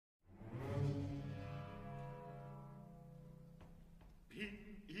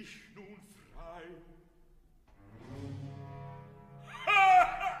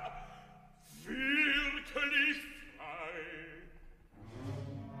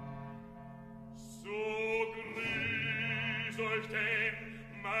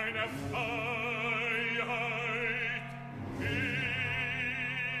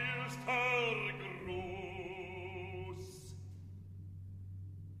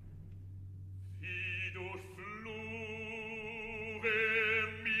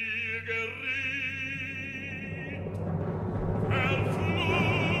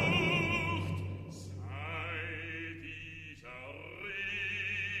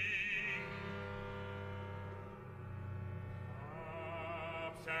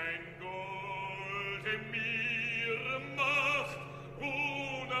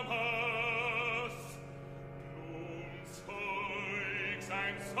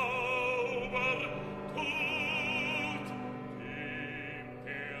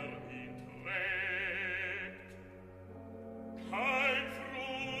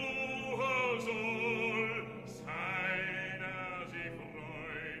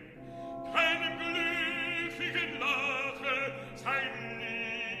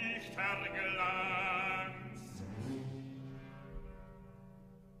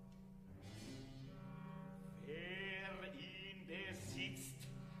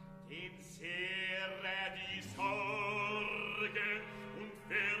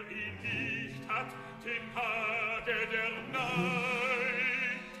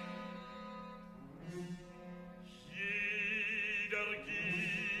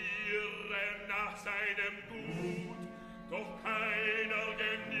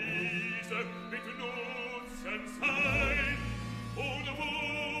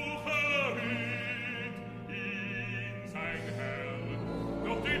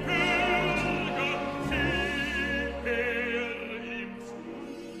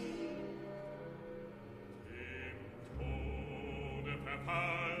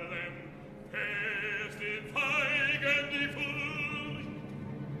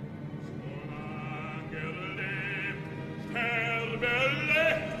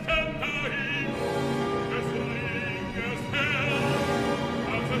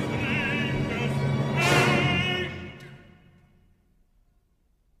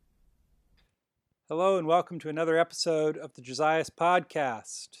Hello and welcome to another episode of the Josias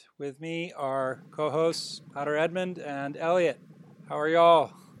podcast. With me are co-hosts Potter Edmund and Elliot. How are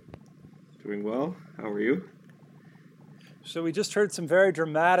y'all? Doing well. How are you? So we just heard some very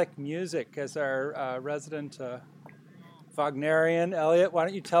dramatic music as our resident Wagnerian. Elliot, why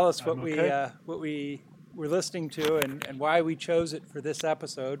don't you tell us what we were listening to and why we chose it for this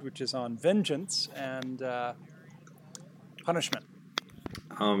episode, which is on vengeance and punishment.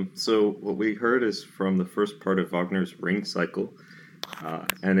 So what we heard is from the first part of Wagner's Ring Cycle,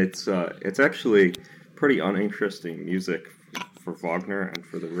 and it's actually pretty uninteresting music for Wagner and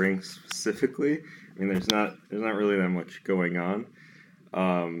for the Ring specifically. I mean, there's not really that much going on,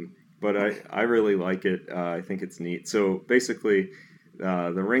 but I really like it. I think it's neat. So basically,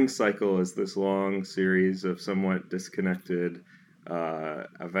 the Ring Cycle is this long series of somewhat disconnected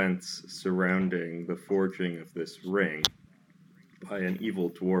events surrounding the forging of this ring by an evil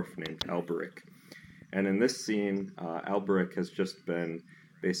dwarf named Alberic. And in this scene, Alberic has just been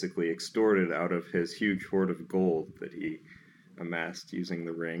basically extorted out of his huge hoard of gold that he amassed using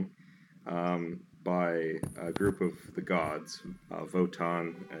the ring by a group of the gods,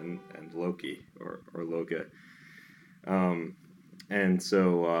 Wotan and Loki, or Loge. And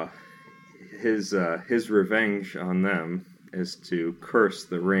so his revenge on them is to curse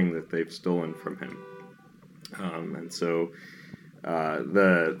the ring that they've stolen from him. And so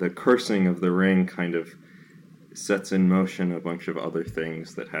the cursing of the ring kind of sets in motion a bunch of other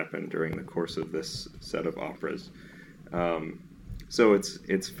things that happen during the course of this set of operas. So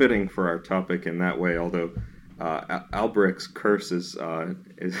it's fitting for our topic in that way, although Alberic's curse is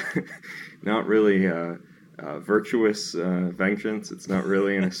not really virtuous vengeance. It's not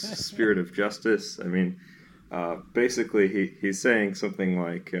really in a spirit of justice. I mean, basically he's saying something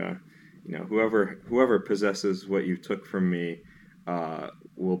like, whoever possesses what you took from me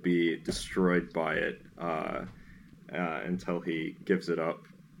will be destroyed by it until he gives it up,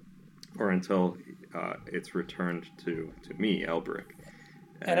 or until it's returned to me, Alberic.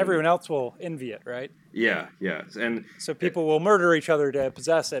 And everyone else will envy it, right? Yeah. And so people will murder each other to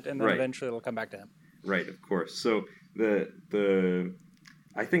possess it, and then eventually it'll come back to him. Right, of course. So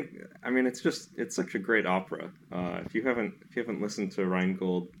I think, it's such a great opera. If you haven't listened to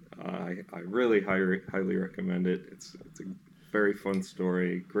Rheingold, I really highly recommend it. It's a very fun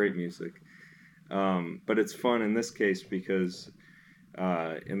story, great music. But it's fun in this case because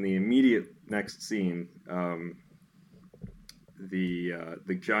in the immediate next scene,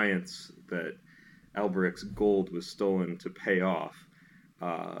 the giants that Alberic's gold was stolen to pay off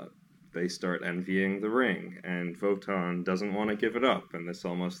they start envying the ring, and Wotan doesn't want to give it up, and this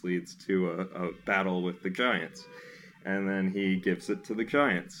almost leads to a battle with the giants. And then he gives it to the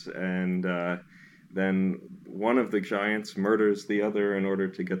giants, and then one of the giants murders the other in order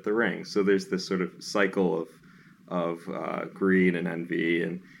to get the ring. So there's this sort of cycle of greed and envy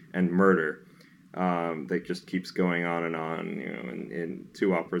and murder that just keeps going on and on. You know, in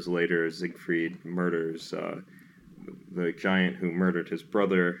two operas later, Siegfried murders the giant who murdered his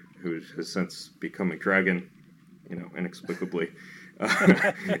brother, who has since become a dragon, you know, inexplicably,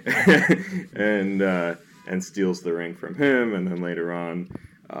 and steals the ring from him. And then later on,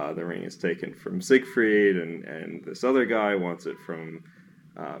 the ring is taken from Siegfried, and this other guy wants it from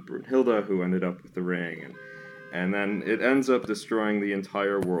Brunhilde, who ended up with the ring, and then it ends up destroying the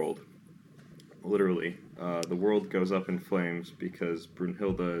entire world. Literally, the world goes up in flames because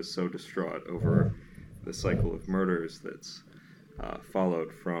Brunhilde is so distraught over the cycle of murders that's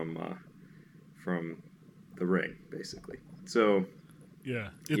followed from the ring, basically. So,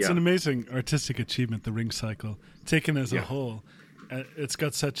 it's an amazing artistic achievement, the ring cycle, taken as a whole. It's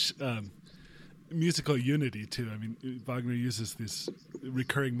got such musical unity too. I mean, Wagner uses these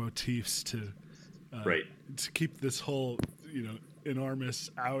recurring motifs to keep this whole, you know, enormous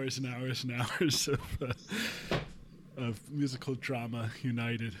hours and hours and hours of musical drama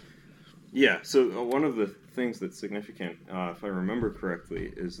united. Yeah, so one of the things that's significant, if I remember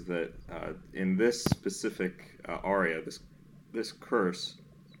correctly, is that in this specific aria, this curse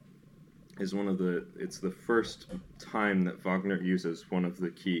is it's the first time that Wagner uses one of the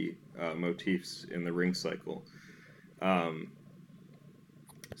key motifs in the ring cycle.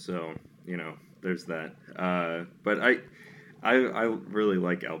 So, you know, there's that. But I really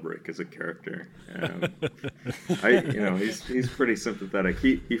like Alberich as a character. He's pretty sympathetic.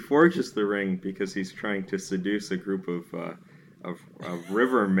 He forges the ring because he's trying to seduce a group of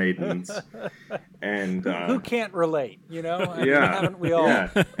river maidens, and who can't relate, you know? Haven't we all? Yeah,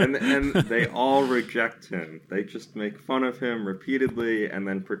 and they all reject him. They just make fun of him repeatedly, and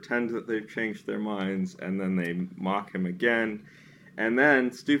then pretend that they've changed their minds, and then they mock him again. And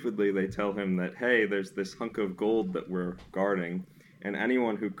then, stupidly, they tell him that, hey, there's this hunk of gold that we're guarding, and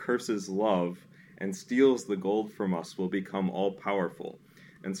anyone who curses love and steals the gold from us will become all-powerful.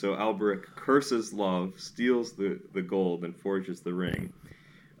 And so Alberich curses love, steals the gold, and forges the ring.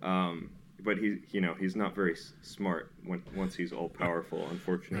 But he's not very smart once he's all-powerful,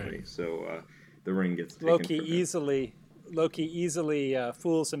 unfortunately. Right. So the ring gets taken from him. Loki easily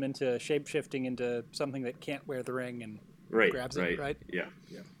fools him into shape-shifting into something that can't wear the ring and grabs it, right? Yeah.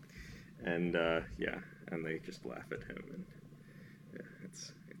 And and they just laugh at him, and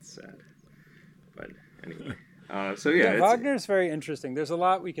it's sad. But anyway, Wagner's very interesting. There's a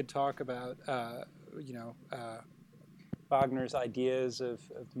lot we could talk about. Wagner's ideas of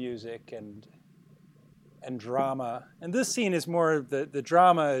music and drama, and this scene is more the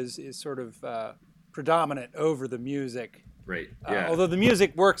drama is sort of predominant over the music. Right. Yeah. Although the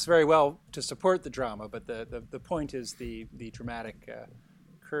music works very well to support the drama, but the point is the dramatic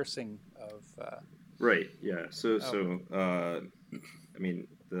cursing of. Right. Yeah. So I mean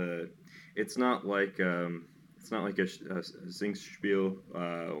it's not like a Singspiel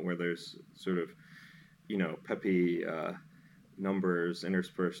where there's sort of, you know, peppy numbers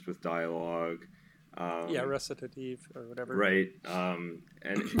interspersed with dialogue. Recitative or whatever. Right. And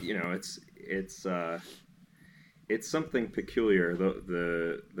you know, it's something peculiar.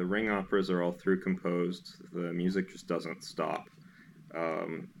 The ring operas are all through composed. The music just doesn't stop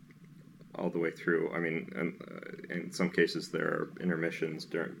all the way through. I mean, in some cases there are intermissions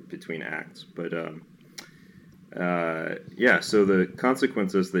between acts. But so the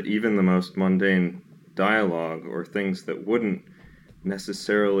consequence is that even the most mundane dialogue or things that wouldn't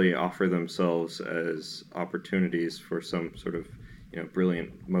necessarily offer themselves as opportunities for some sort of, you know,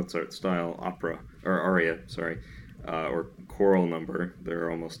 brilliant Mozart-style opera or aria, or choral number. There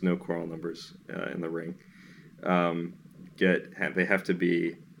are almost no choral numbers in the ring. They have to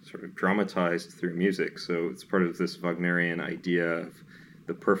be sort of dramatized through music. So it's part of this Wagnerian idea of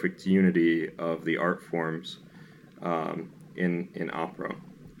the perfect unity of the art forms in opera.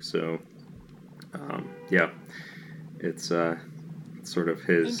 So it's sort of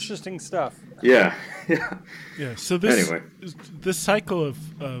his interesting stuff. Yeah. So this cycle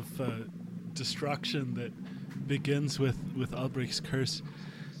of destruction that begins with Alberich's curse,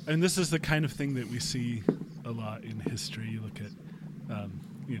 and this is the kind of thing that we see a lot in history. You look at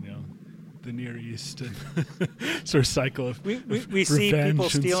the Near East and sort of cycle of we see people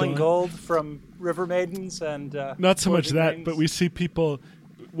stealing gold from river maidens and not so much that, rings. but we see people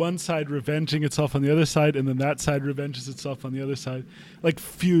one side revenging itself on the other side, and then that side revenges itself on the other side, like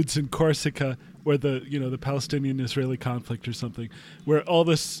feuds in Corsica, where the Palestinian-Israeli conflict or something, where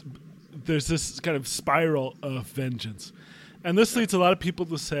there's this kind of spiral of vengeance, and this leads a lot of people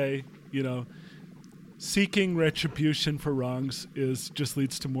to say, seeking retribution for wrongs just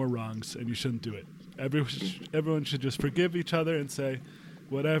leads to more wrongs, and you shouldn't do it. Everyone should just forgive each other and say,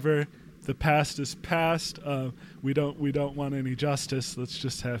 whatever. The past is past. We don't want any justice. Let's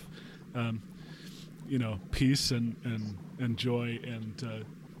just have, peace and joy, and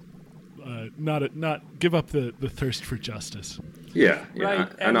not give up the thirst for justice. Yeah.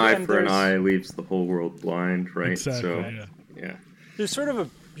 Right. An eye for an eye leaves the whole world blind, right? Exactly. So, yeah. There's sort of a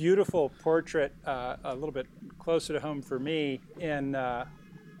beautiful portrait, a little bit closer to home for me, in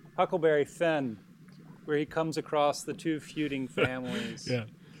Huckleberry Finn, where he comes across the two feuding families. Yeah.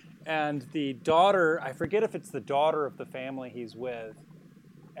 And the daughter, I forget if it's the daughter of the family he's with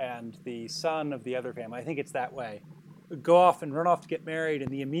and the son of the other family, I think it's that way, go off and run off to get married,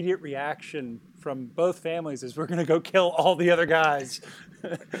 and the immediate reaction from both families is, we're going to go kill all the other guys.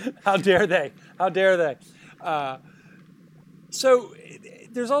 How dare they? How dare they? So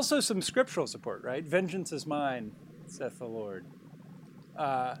there's also some scriptural support, right? Vengeance is mine, saith the Lord.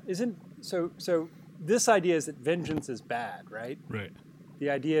 So this idea is that vengeance is bad, right? Right. The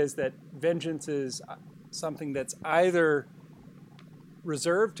idea is that vengeance is something that's either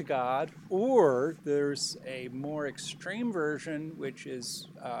reserved to God, or there's a more extreme version, which is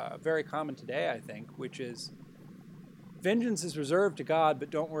very common today, I think, which is vengeance is reserved to God,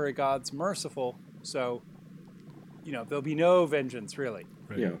 but don't worry, God's merciful. So, there'll be no vengeance, really.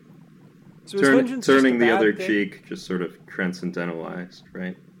 Right. Yeah. So turning the other cheek, just sort of transcendentalized,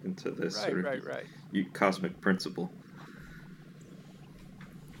 right, into this cosmic principle.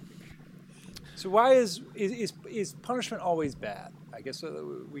 So why is punishment always bad? I guess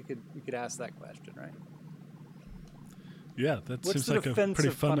we could ask that question, right? Yeah, that seems like a pretty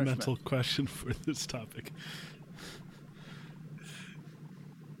fundamental question for this topic.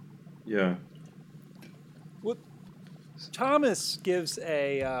 Yeah. Well, Thomas gives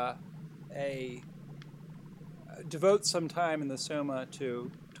devotes some time in the Soma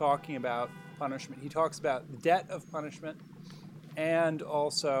to talking about punishment. He talks about the debt of punishment, and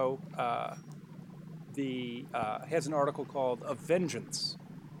also he has an article called "Of Vengeance."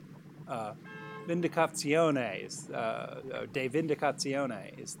 Vindicazione is de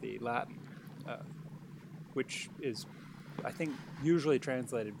vindicazione is the Latin, which is, I think, usually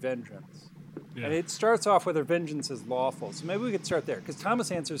translated vengeance. Yeah. And it starts off whether vengeance is lawful. So maybe we could start there, because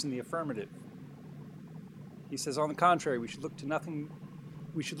Thomas answers in the affirmative. He says, on the contrary, we should look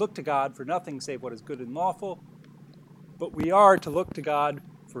to God for nothing save what is good and lawful, but we are to look to God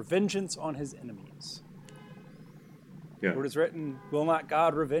for vengeance on his enemies. Yeah. What is written, will not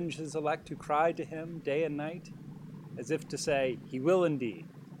God revenge his elect who cry to him day and night? As if to say, he will indeed.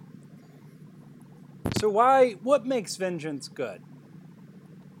 So what makes vengeance good?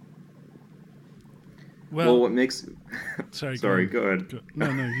 Well, what makes... Sorry, go ahead. No,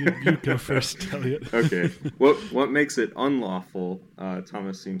 you go first, Elliot. Okay. What makes it unlawful,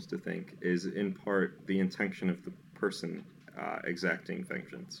 Thomas seems to think, is in part the intention of the person exacting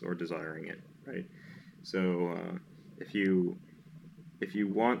vengeance or desiring it, right? So if you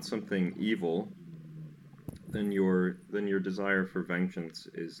want something evil, then your desire for vengeance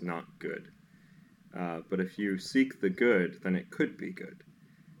is not good. But if you seek the good, then it could be good.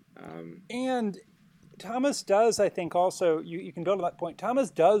 And Thomas does, I think, also, you can build on that point, Thomas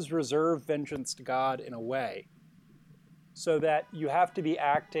does reserve vengeance to God in a way, so that you have to be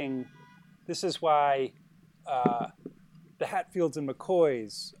acting. This is why the Hatfields and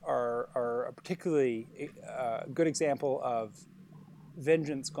McCoys are a particularly good example of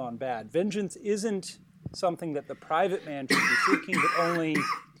vengeance gone bad. Vengeance isn't something that the private man should be seeking, but only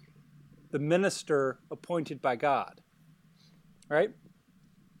the minister appointed by God. Right?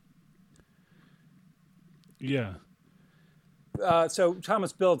 Yeah. So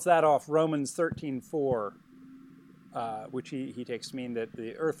Thomas builds that off Romans 13:4, which he takes to mean that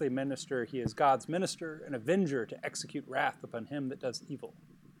the earthly minister, he is God's minister, an avenger to execute wrath upon him that does evil.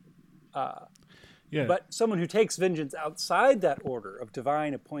 But someone who takes vengeance outside that order of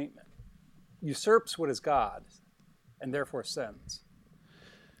divine appointment usurps what is God's and therefore sins.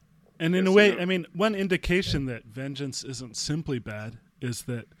 And in a way, I mean, one indication that vengeance isn't simply bad is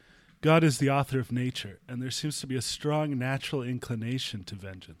that God is the author of nature, and there seems to be a strong natural inclination to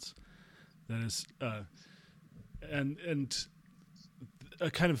vengeance. That is, and a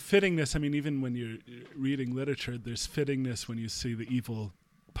kind of fittingness. I mean, even when you're reading literature, there's fittingness when you see the evil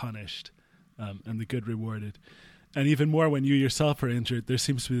punished and the good rewarded. And even more when you yourself are injured, there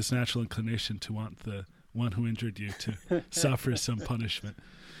seems to be this natural inclination to want the one who injured you to suffer some punishment.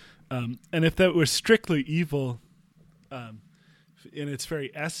 And if that were strictly evil in its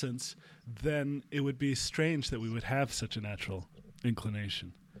very essence, then it would be strange that we would have such a natural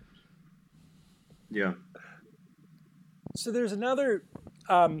inclination. Yeah. So there's another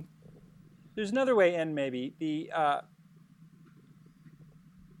way in, maybe the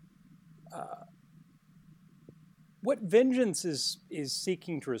what vengeance is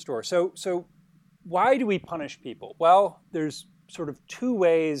seeking to restore. So why do we punish people? Well, there's sort of two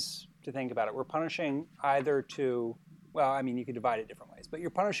ways to think about it. We're punishing either to, well, I mean, you could divide it different ways, but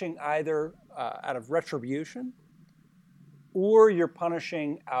you're punishing either out of retribution, or you're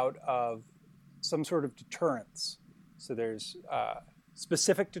punishing out of some sort of deterrence. So there's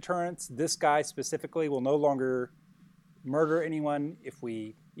specific deterrence. This guy specifically will no longer murder anyone if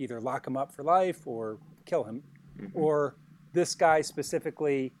we either lock him up for life or kill him. Mm-hmm. Or this guy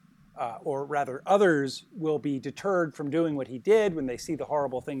specifically, or rather others, will be deterred from doing what he did when they see the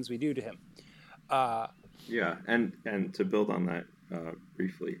horrible things we do to him. Yeah, and to build on that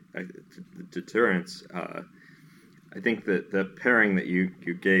briefly, the deterrence, I think that the pairing that you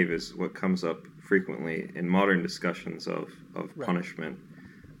gave is what comes up frequently in modern discussions of Right. punishment.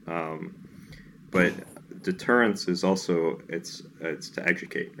 But deterrence is also, it's to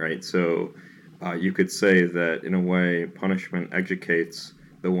educate, right? So you could say that in a way punishment educates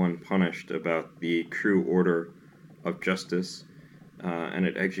the one punished about the true order of justice, and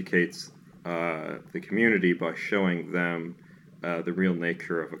it educates the community by showing them the real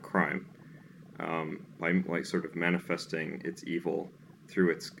nature of a crime, by like sort of manifesting its evil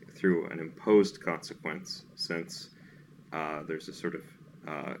through an imposed consequence, since there's a sort of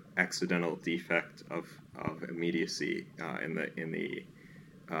accidental defect of immediacy in the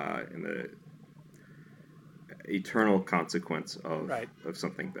eternal consequence of Right. of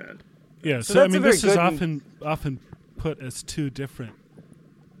something bad. Yeah, So so I that's a mean, very this is good often put as two different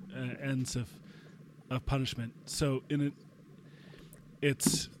ends of punishment. So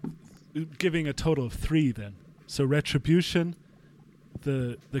it's giving a total of three then. So retribution,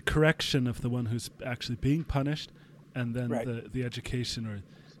 the correction of the one who's actually being punished, and then Right. the education or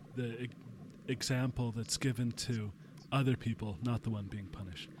the example that's given to other people, not the one being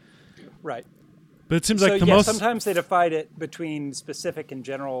punished. Right. But it seems So like the yeah, most... sometimes they divide it between specific and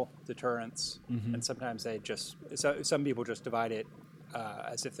general deterrence, Mhm. and sometimes they just, some people just divide it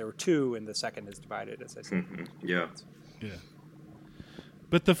as if there were two, and the second is divided, as I said. Mm-hmm. Yeah. Yeah.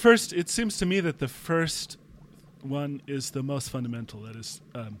 But the first, it seems to me that the first one is the most fundamental. That is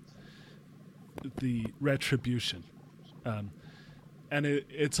the retribution. And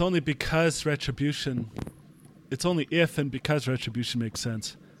it's only because retribution, it's only if and because retribution makes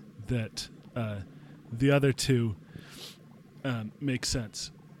sense that the other two make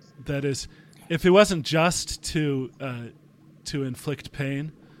sense. That is, if it wasn't just to inflict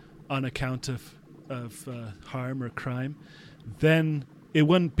pain on account of harm or crime, then it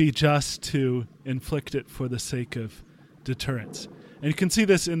wouldn't be just to inflict it for the sake of deterrence. And you can see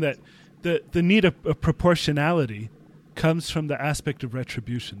this in that the need of proportionality comes from the aspect of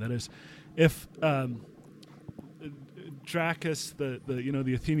retribution. That is, if Dracus,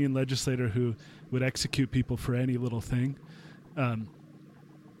 the Athenian legislator who would execute people for any little thing,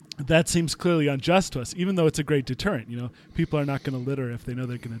 that seems clearly unjust to us, even though it's a great deterrent. People are not going to litter if they know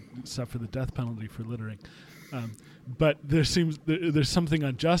they're going to suffer the death penalty for littering. But there's something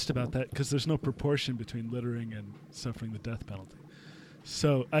unjust about that because there's no proportion between littering and suffering the death penalty.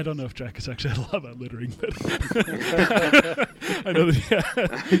 So I don't know if Dracus actually had a lot about littering, but I know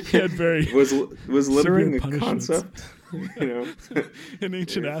that he had very was littering a punishments. concept? In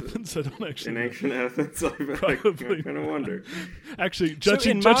ancient Athens, I don't actually. In ancient Athens, I Probably kind of wonder. Actually,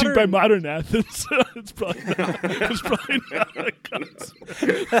 judging by modern Athens, it's probably not a concept.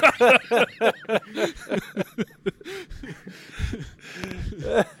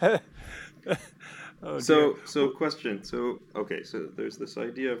 So question. So there's this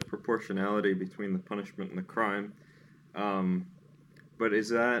idea of proportionality between the punishment and the crime, but is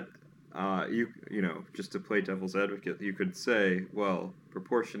that just to play devil's advocate, you could say, well,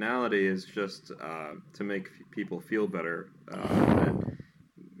 proportionality is just to make people feel better.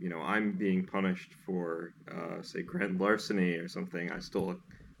 I'm being punished for say grand larceny or something. I stole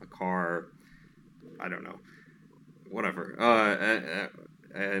a car. I don't know, whatever.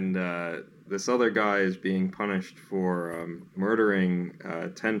 And this other guy is being punished for murdering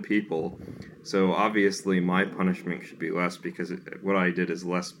 10 people. So obviously my punishment should be less because what I did is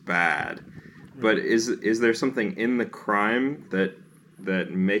less bad. But is there something in the crime that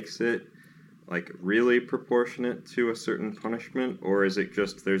makes it like really proportionate to a certain punishment, or is it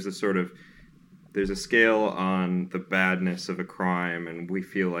just there's a scale on the badness of a crime, and we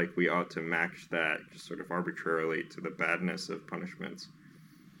feel like we ought to match that just sort of arbitrarily to the badness of punishments?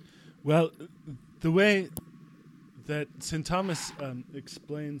 Well, the way that St. Thomas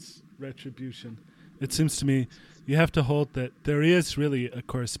explains retribution, it seems to me you have to hold that there is really a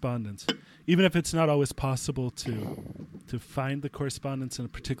correspondence, even if it's not always possible to find the correspondence in a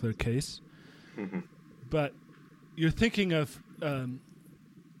particular case. Mm-hmm. But you're thinking of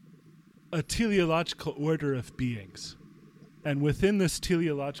a teleological order of beings. And within this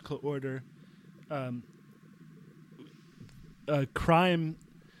teleological order, a crime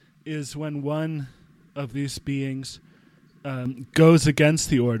is when one of these beings goes against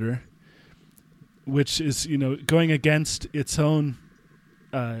the order, which is, going against its own,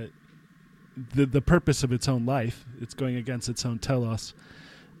 the purpose of its own life. It's going against its own telos.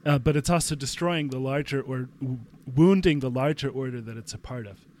 But it's also destroying the larger or wounding the larger order that it's a part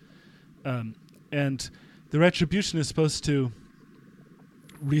of. And the retribution is supposed to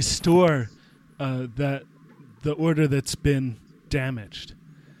restore the order that's been damaged.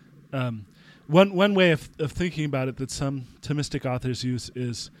 One way of thinking about it that some Thomistic authors use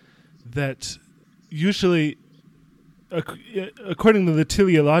is that usually, according to the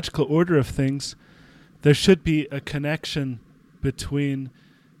teleological order of things, there should be a connection between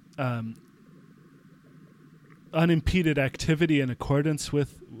unimpeded activity in accordance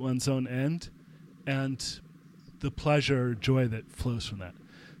with one's own end and the pleasure or joy that flows from that.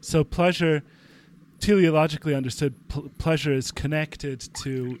 So pleasure, teleologically understood, pleasure is connected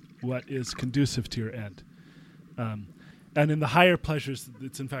to what is conducive to your end. And in the higher pleasures,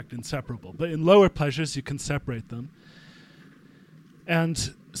 it's in fact inseparable. But in lower pleasures, you can separate them.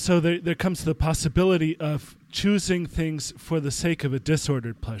 And so there comes the possibility of choosing things for the sake of a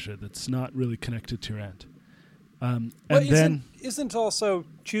disordered pleasure that's not really connected to your end. Isn't also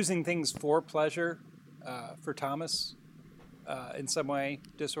choosing things for pleasure, for Thomas, in some way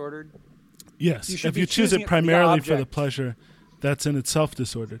disordered? Yes, if you choose it primarily for the pleasure, that's in itself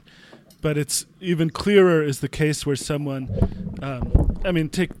disordered. But it's even clearer is the case where someone,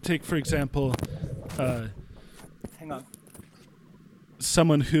 take for example, hang on,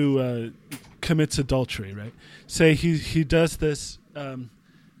 someone who commits adultery, right? Say he does this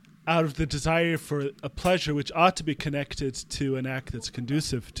out of the desire for a pleasure which ought to be connected to an act that's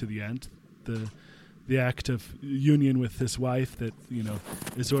conducive to the end, the act of union with his wife that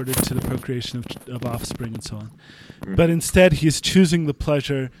is ordered to the procreation of offspring and so on. Mm-hmm. But instead, he's choosing the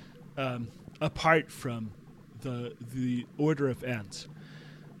pleasure apart from the order of ends,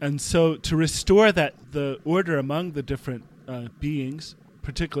 and so to restore the order among the different beings,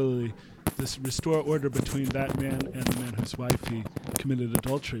 particularly this restore order between that man and the man whose wife he committed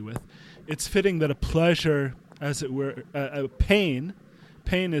adultery with, it's fitting that a pleasure, as it were, a pain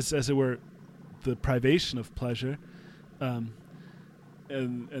is, as it were, the privation of pleasure, and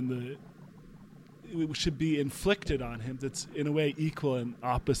it should be inflicted on him that's in a way equal and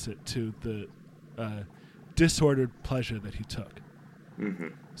opposite to the disordered pleasure that he took. Mm-hmm.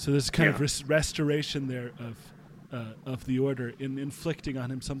 So there's kind of restoration there of the order in inflicting on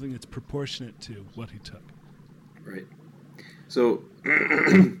him something that's proportionate to what he took. Right. So,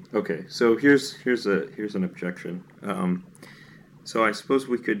 okay. So here's an objection. So I suppose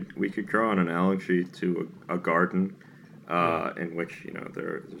we could draw an analogy to a garden, in which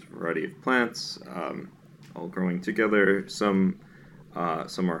there's a variety of plants, all growing together. Some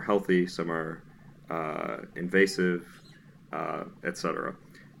are healthy, some are invasive, etc.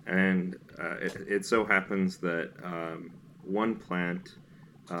 And it so happens that one plant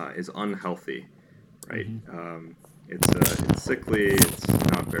is unhealthy, right? Mm-hmm. It's sickly. It's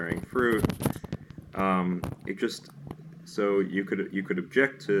not bearing fruit. So you could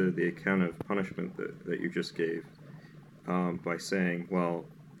object to the account of punishment that you just gave by saying, well,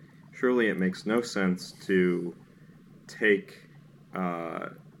 surely it makes no sense to take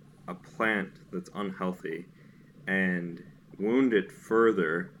a plant that's unhealthy and wound it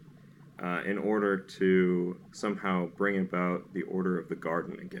further in order to somehow bring about the order of the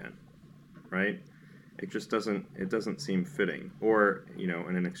garden again, right? It just doesn't seem fitting. Or, in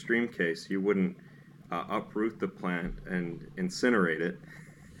an extreme case, you wouldn't uproot the plant and incinerate it,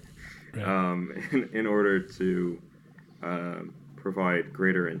 right, in order to provide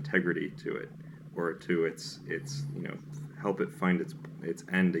greater integrity to it, or to its help it find its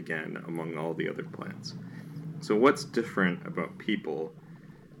end again among all the other plants. So what's different about people,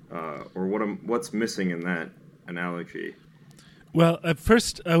 or what's missing in that analogy? Well,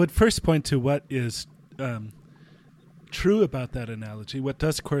 I would first point to what is true about that analogy, what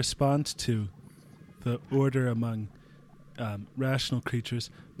does correspond to the order among rational creatures,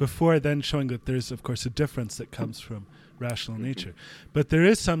 before then showing that there's, of course, a difference that comes from rational nature. But there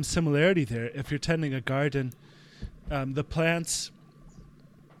is some similarity there. If you're tending a garden, the plants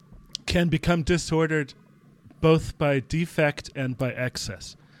can become disordered both by defect and by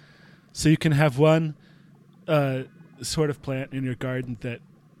excess. So you can have one sort of plant in your garden that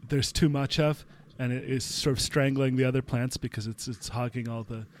there's too much of, and it is sort of strangling the other plants because it's hogging all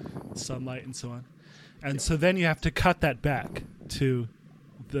the sunlight and so on. And so then you have to cut that back to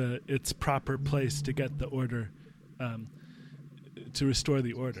its proper place to get the order, to restore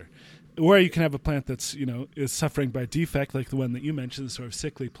the order. Or you can have a plant that's, is suffering by defect, like the one that you mentioned, the sort of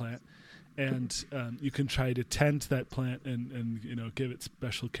sickly plant, and you can try to tend that plant and give it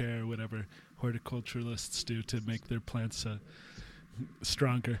special care, or whatever horticulturalists do to make their plants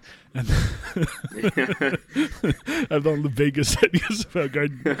stronger. And I've all the vaguest ideas of how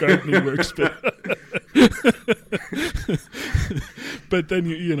gardening works, but then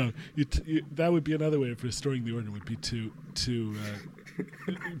you that would be another way of restoring the order, would be to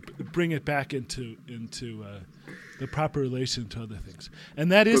bring it back into the proper relation to other things.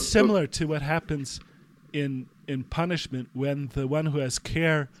 And that is similar to what happens in punishment when the one who has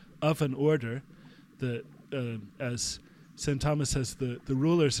care of an order, as St. Thomas says, the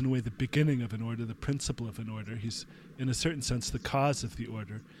ruler is in a way the beginning of an order, the principle of an order. He's, in a certain sense, the cause of the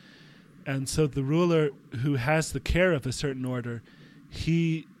order. And so the ruler who has the care of a certain order,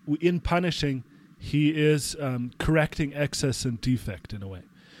 in punishing, he is correcting excess and defect in a way.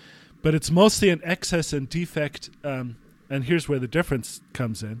 But it's mostly an excess and defect, and here's where the difference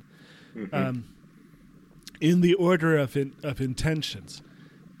comes in, in the order of intentions.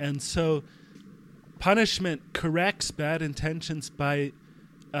 And so punishment corrects bad intentions by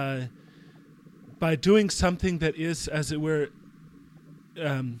doing something that is, as it were,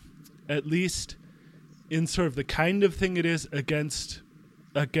 at least in sort of the kind of thing it is against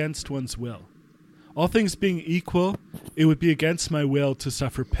one's will. All things being equal, it would be against my will to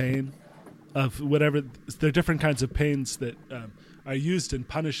suffer pain of whatever. There are different kinds of pains that are used in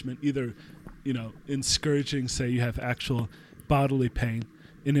punishment. Either, in scourging, say you have actual bodily pain.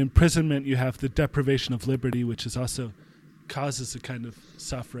 In imprisonment, you have the deprivation of liberty, which is also causes a kind of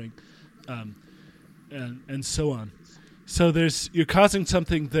suffering, and so on. So you're causing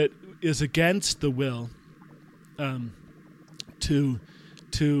something that is against the will, to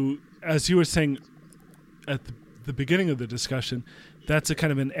as you were saying at the beginning of the discussion, that's a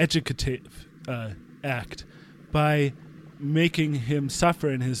kind of an educative act. By making him suffer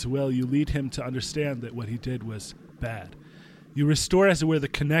in his will, you lead him to understand that what he did was bad. You restore, as it were, the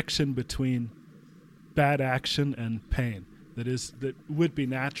connection between bad action and pain that would be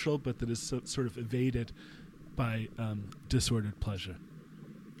natural, but that is sort of evaded by disordered pleasure.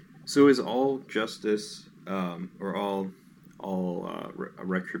 So is all justice or all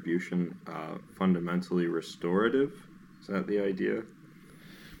retribution fundamentally restorative? Is that the idea?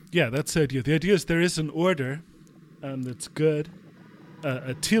 Yeah, that's the idea. The idea is there is an order that's good,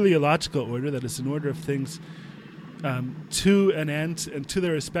 a teleological order, that is an order of things to an end and to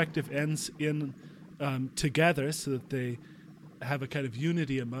their respective ends in together, so that they have a kind of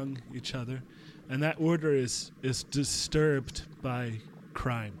unity among each other, and that order is disturbed by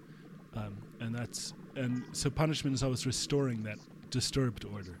crime, and so punishment is always restoring that disturbed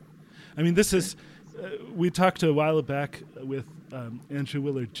order. I mean, this is we talked a while back with Andrew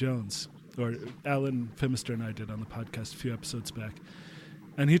Willard Jones, or Alan Phimister and I did on the podcast a few episodes back,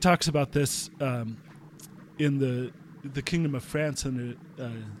 and he talks about this in the Kingdom of France under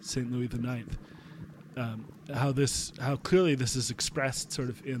St. Louis IX, how clearly this is expressed sort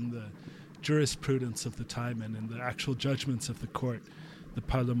of in the jurisprudence of the time and in the actual judgments of the court, the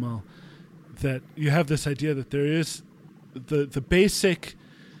Parlement, that you have this idea that there is the basic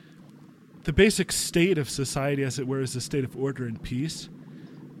state of society, as it were, is a state of order and peace,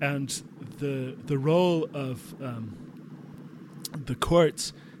 and the role of the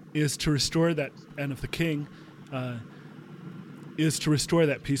courts is to restore that, and of the king is to restore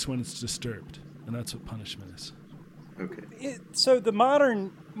that peace when it's disturbed, and that's what punishment is. Okay. So the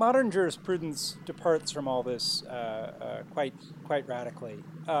modern jurisprudence departs from all this quite radically.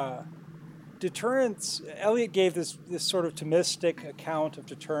 Deterrence. Eliot gave this sort of Thomistic account of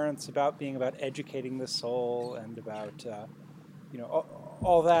deterrence about being about educating the soul and about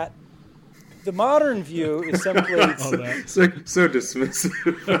all that. The modern view is simply so dismissive.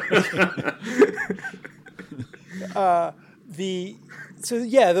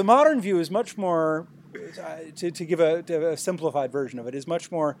 The modern view is much more, to give a simplified version of it, is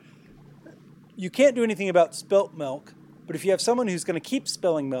much more, you can't do anything about spilt milk, But if you have someone who's going to keep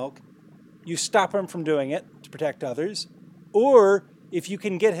spilling milk, you stop him from doing it to protect others. Or if you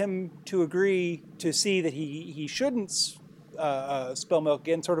can get him to agree to see that he shouldn't spill milk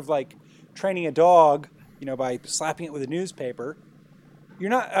again, sort of like training a dog, by slapping it with a newspaper, you're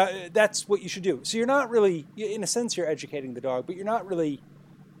not. That's what you should do. So you're not really, in a sense, you're educating the dog, but you're not really.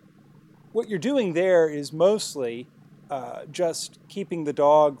 What you're doing there is mostly just keeping the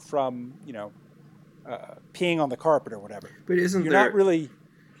dog from, peeing on the carpet or whatever. But isn't you're there? Not really.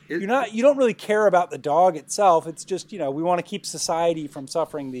 You don't really care about the dog itself. It's just, we want to keep society from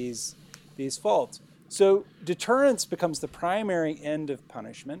suffering these faults. So deterrence becomes the primary end of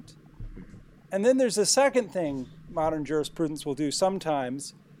punishment. And then there's a second thing modern jurisprudence will do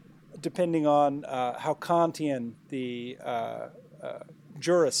sometimes, depending on how Kantian the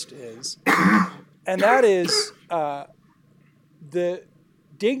jurist is. And that is the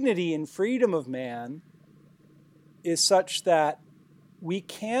dignity and freedom of man is such that we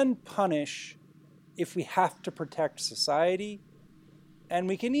can punish if we have to protect society, and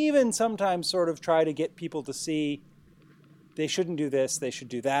we can even sometimes sort of try to get people to see they shouldn't do this, they should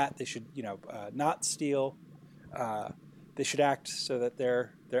do that, they should, not steal, they should act so that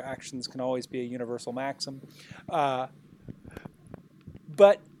their actions can always be a universal maxim.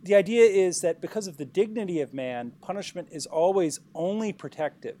 But the idea is that because of the dignity of man, punishment is always only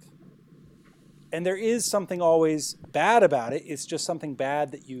protective. And there is something always bad about it. It's just something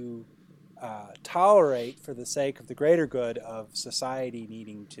bad that you tolerate for the sake of the greater good of society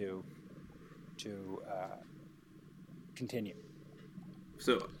needing to continue.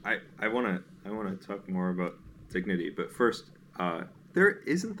 So I want to talk more about dignity, but first, there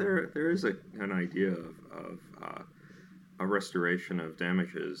is an idea of a restoration of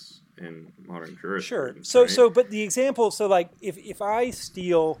damages in modern jurisprudence. Sure. So but the example, like if I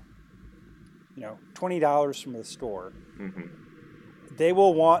steal, $20 from the store, mm-hmm. they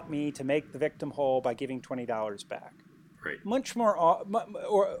will want me to make the victim whole by giving $20 back. Right. Much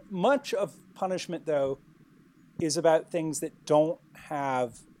of punishment, though, is about things that don't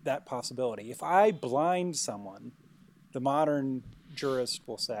have that possibility. If I blind someone, the modern jurist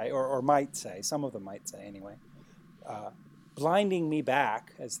will say, or might say, some of them might say anyway, blinding me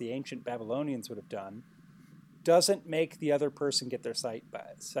back, as the ancient Babylonians would have done, doesn't make the other person get their sight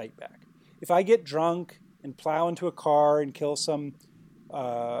back. If I get drunk and plow into a car and kill some,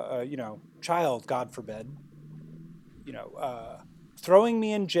 child, God forbid, throwing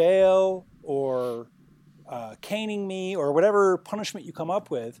me in jail or caning me or whatever punishment you come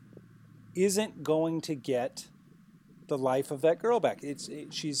up with isn't going to get the life of that girl back.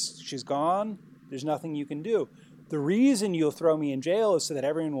 She's gone. There's nothing you can do. The reason you'll throw me in jail is so that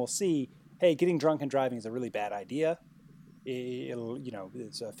everyone will see, hey, getting drunk and driving is a really bad idea.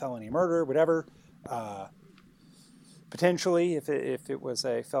 It's a felony murder, whatever. Potentially, if it was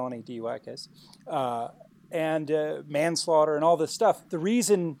a felony DUI case, and manslaughter and all this stuff. The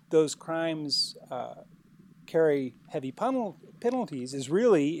reason those crimes carry heavy penalties is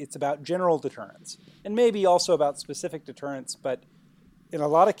really it's about general deterrence, and maybe also about specific deterrence. But in a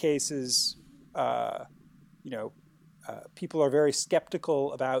lot of cases, people are very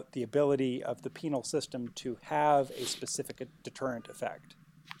skeptical about the ability of the penal system to have a specific deterrent effect.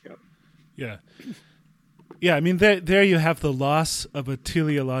 Yep. Yeah. I mean, there you have the loss of a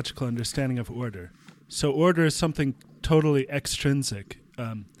teleological understanding of order. So order is something totally extrinsic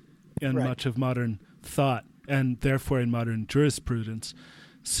in much of modern thought and therefore in modern jurisprudence.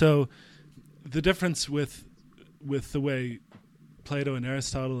 So the difference with the way Plato and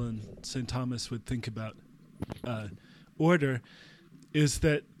Aristotle and St. Thomas would think about order is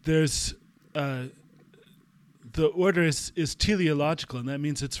that there's the order is teleological, and that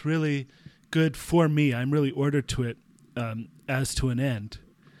means it's really good for me. I'm really ordered to it as to an end.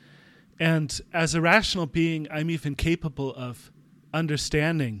 And as a rational being, I'm even capable of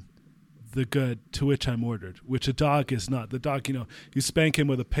understanding the good to which I'm ordered, which a dog is not. The dog, you spank him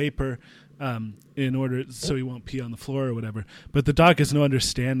with a paper in order so he won't pee on the floor or whatever. But the dog has no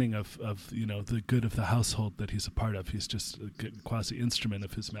understanding of the good of the household that he's a part of. He's just a quasi-instrument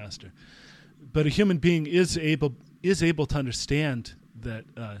of his master. But a human being is able to understand that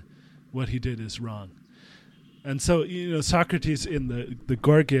what he did is wrong. And so, Socrates in the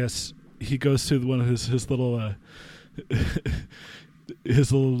Gorgias, he goes through one of his little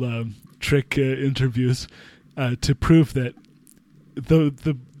trick interviews to prove that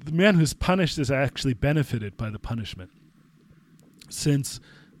the man who's punished is actually benefited by the punishment, since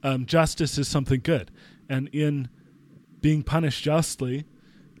justice is something good, and in being punished justly,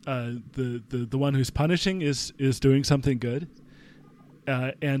 the one who's punishing is doing something good,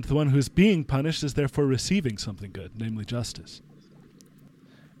 and the one who's being punished is therefore receiving something good, namely justice.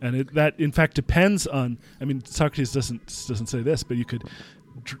 And that, in fact, depends on. I mean, Socrates doesn't say this, but you could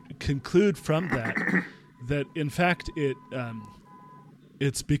conclude from that in fact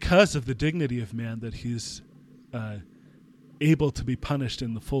it's because of the dignity of man that he's able to be punished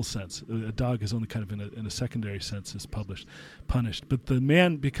in the full sense. A dog is only kind of in a secondary sense is punished. But the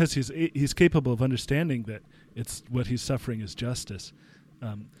man, because he's capable of understanding that it's what he's suffering is justice,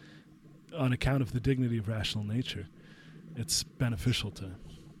 on account of the dignity of rational nature, it's beneficial to him.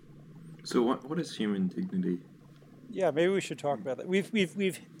 So what is human dignity? Yeah, maybe we should talk about that. We've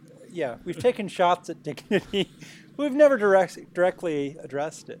taken shots at dignity. We've never directly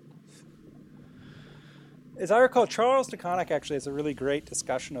addressed it. As I recall, Charles de Connick actually has a really great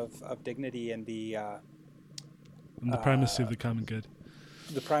discussion of dignity and the primacy of the common good.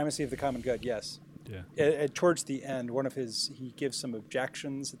 The primacy of the common good, yes. Yeah. Towards the end, he gives some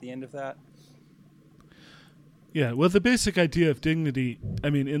objections at the end of that. Yeah, well, the basic idea of dignity, I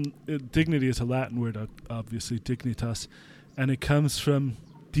mean, dignity is a Latin word, obviously, dignitas, and it comes from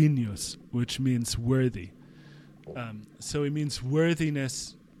dignus, which means worthy. So it means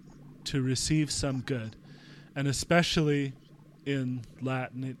worthiness to receive some good, and especially in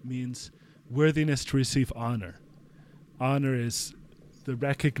Latin, it means worthiness to receive honor. Honor is the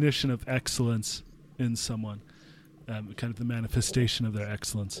recognition of excellence in someone, kind of the manifestation of their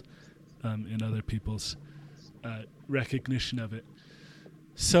excellence in other people's recognition of it.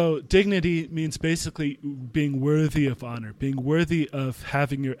 So dignity means basically being worthy of honor, being worthy of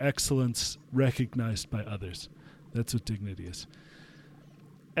having your excellence recognized by others. That's what dignity is.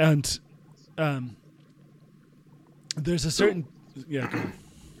 And there's a certain go on.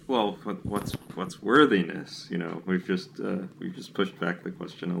 Well, what's worthiness? We've just pushed back the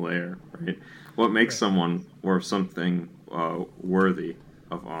question a layer, right? What makes someone or something worthy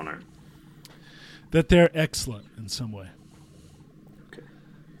of honor? That they're excellent in some way. Okay.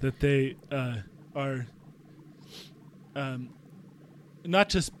 That they are not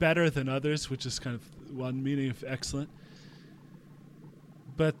just better than others, which is kind of one meaning of excellent,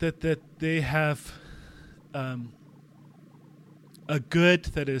 but that they have a good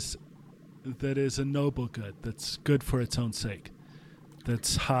that is a noble good, that's good for its own sake,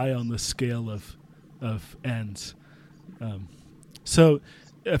 that's high on the scale of ends. So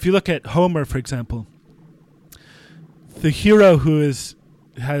if you look at Homer, for example, the hero who is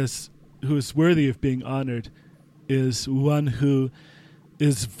worthy of being honored is one who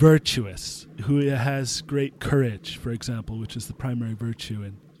is virtuous, who has great courage, for example, which is the primary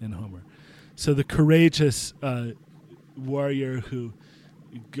virtue in Homer. So the courageous warrior who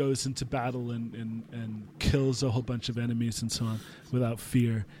goes into battle and kills a whole bunch of enemies and so on without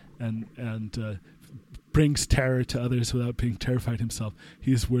fear and brings terror to others without being terrified himself.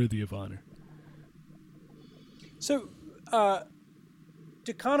 He is worthy of honor. So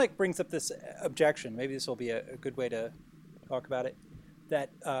de Connick brings up this objection. Maybe this will be a good way to talk about it. That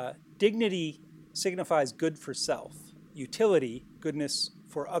dignity signifies good for self. Utility, goodness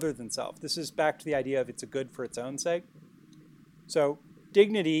for other than self. This is back to the idea of it's a good for its own sake. So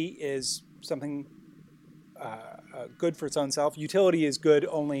dignity is something good for its own self. Utility is good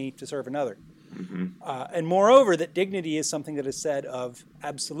only to serve another. Mm-hmm. And moreover, that dignity is something that is said of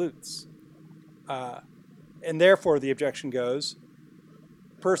absolutes. And therefore, the objection goes,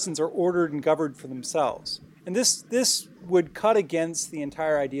 persons are ordered and governed for themselves. And this would cut against the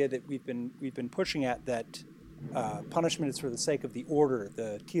entire idea that we've been pushing at, that punishment is for the sake of the order,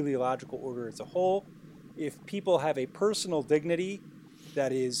 the teleological order as a whole. If people have a personal dignity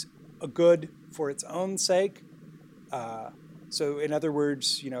that is a good for its own sake, so in other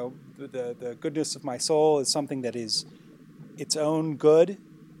words, the goodness of my soul is something that is its own good,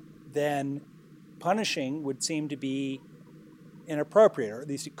 then punishing would seem to be inappropriate, or at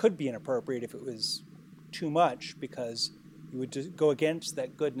least it could be inappropriate if it was too much, because you would just go against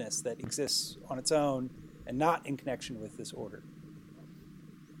that goodness that exists on its own and not in connection with this order.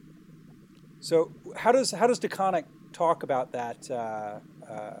 So how does de Connick talk about that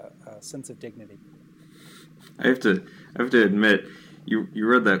sense of dignity? I have to admit, you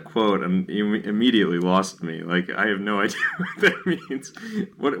read that quote and you immediately lost me. Like, I have no idea what that means.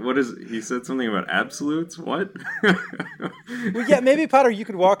 What is, he said something about absolutes? What? Well, yeah, maybe Potter, you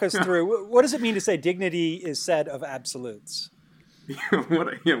could walk us through. What does it mean to say dignity is said of absolutes?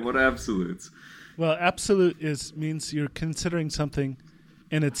 What absolutes? Well, absolute means you're considering something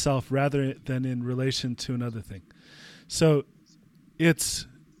in itself rather than in relation to another thing. So it's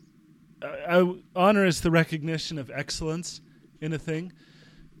honor is the recognition of excellence in a thing,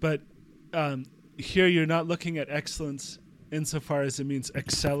 but here you're not looking at excellence insofar as it means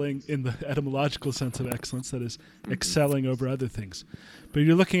excelling in the etymological sense of excellence, that is, excelling over other things. But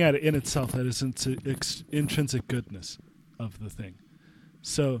you're looking at it in itself, that is, intrinsic goodness of the thing.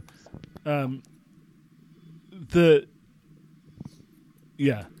 So,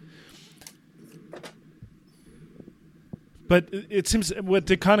 But it seems what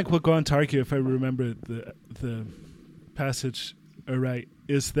DeConnick will go on to argue, if I remember the passage right,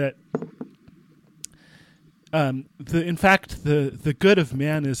 is that in fact the good of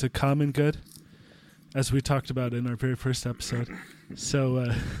man is a common good, as we talked about in our very first episode. So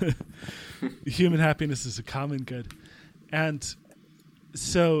human happiness is a common good, and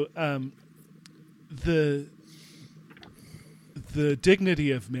so the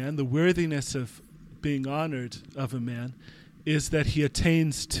dignity of man, the worthiness of being honored of a man, is that he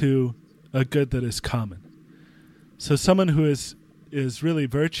attains to a good that is common. So someone who is really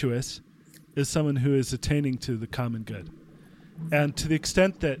virtuous is someone who is attaining to the common good. And to the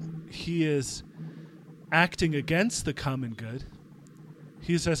extent that he is acting against the common good,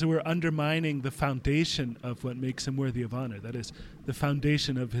 he's, as it were, undermining the foundation of what makes him worthy of honor. That is, the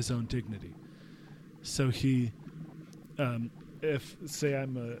foundation of his own dignity. So he, if, say,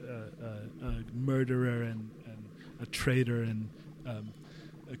 I'm a murderer and a traitor and a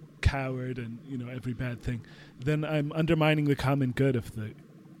coward and every bad thing, then I'm undermining the common good of the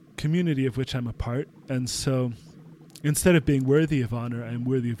community of which I'm a part. And so instead of being worthy of honor, I'm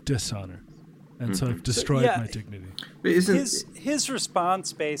worthy of dishonor. And so I've destroyed my dignity. His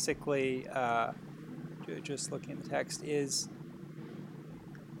response, basically, just looking at the text, is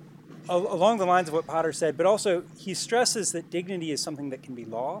along the lines of what Potter said, but also he stresses that dignity is something that can be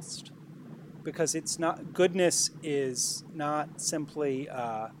lost, because it's not, goodness is not simply,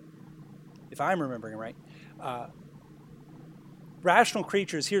 if I'm remembering right, rational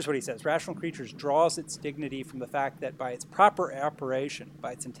creatures, here's what he says, rational creatures draws its dignity from the fact that by its proper operation,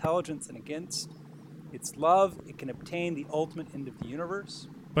 by its intelligence and against its love, it can obtain the ultimate end of the universe.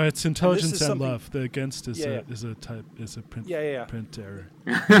 By its intelligence and love, the against is a print error.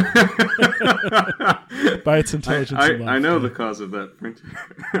 By its intelligence and love. I know the cause of that print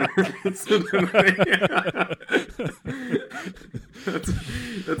that's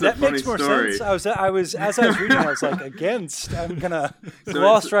that a funny makes more story. sense. I was as I was reading, I was like, against. I'm gonna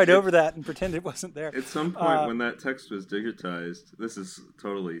gloss right over that and pretend it wasn't there. At some point, when that text was digitized, this is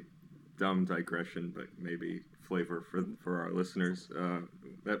totally dumb digression, but maybe flavor for our listeners.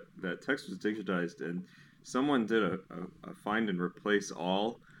 That text was digitized, and someone did a find and replace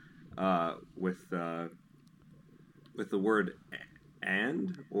all with the word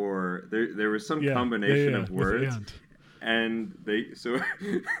and, or there was some combination of words, and they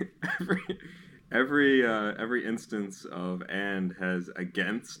every instance of and has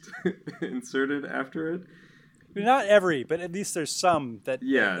against inserted after it. Not every, but at least there's some that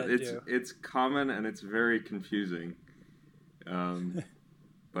it's common and it's very confusing.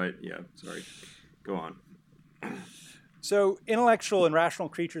 But yeah, sorry. Go on. So intellectual and rational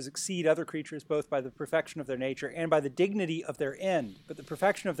creatures exceed other creatures both by the perfection of their nature and by the dignity of their end. But the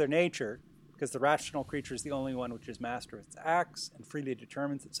perfection of their nature, because the rational creature is the only one which is master of its acts and freely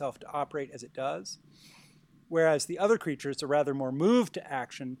determines itself to operate as it does, whereas the other creatures are rather more moved to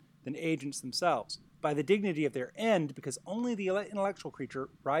action than agents themselves. By the dignity of their end, because only the intellectual creature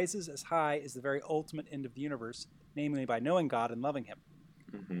rises as high as the very ultimate end of the universe, namely by knowing God and loving him.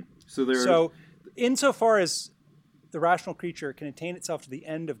 Mm-hmm. So insofar as the rational creature can attain itself to the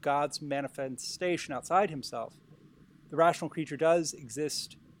end of God's manifestation outside himself, the rational creature does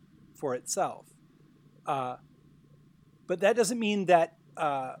exist for itself. But that doesn't mean that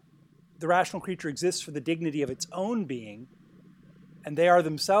the rational creature exists for the dignity of its own being, and they are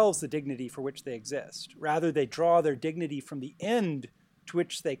themselves the dignity for which they exist. Rather, they draw their dignity from the end to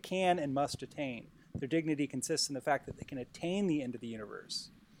which they can and must attain. Their dignity consists in the fact that they can attain the end of the universe.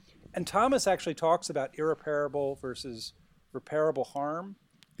 And Thomas actually talks about irreparable versus reparable harm.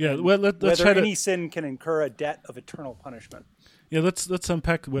 Yeah, well, let's whether try any sin can incur a debt of eternal punishment. Yeah, let's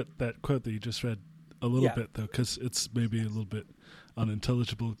unpack what that quote that you just read a little bit, though, because it's maybe a little bit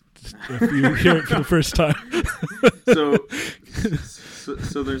unintelligible if you hear it for the first time.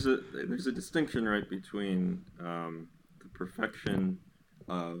 So there's a distinction, right, between the perfection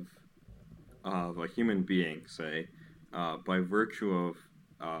of a human being, say, by virtue of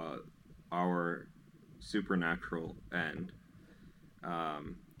our supernatural end.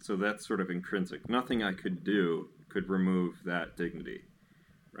 So that's sort of intrinsic. Nothing I could do could remove that dignity,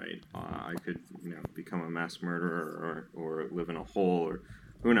 right? I could, become a mass murderer or live in a hole, or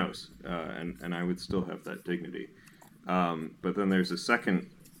who knows, and I would still have that dignity. But then there's a second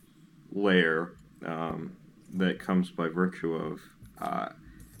layer that comes by virtue of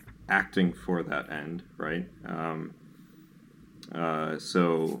acting for that end, right?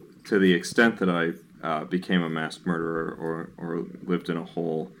 So to the extent that I became a mass murderer or lived in a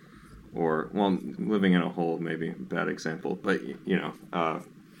hole, living in a hole maybe a bad example, but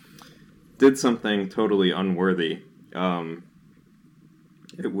did something totally unworthy,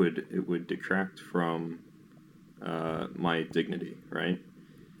 it would detract from my dignity, right?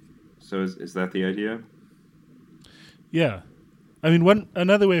 So is that the idea? Yeah. I mean,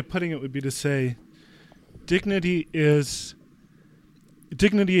 another way of putting it would be to say dignity involves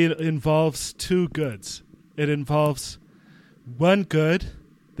two goods. It involves one good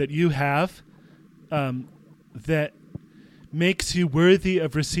that you have that makes you worthy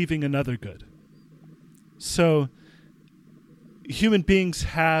of receiving another good. So human beings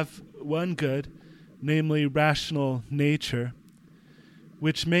have one good, namely rational nature,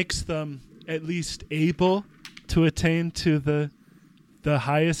 which makes them at least able to attain to the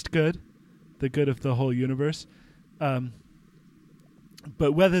highest good, the good of the whole universe.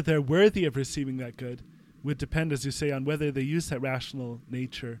 But whether they're worthy of receiving that good would depend, as you say, on whether they use that rational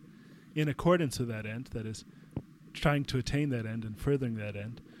nature in accordance with that end, that is, trying to attain that end and furthering that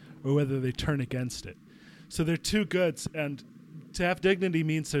end, or whether they turn against it. So they're two goods, and to have dignity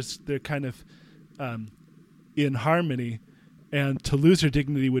means they're kind of in harmony, and to lose your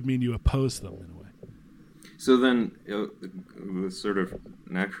dignity would mean you oppose them in a way. So then the sort of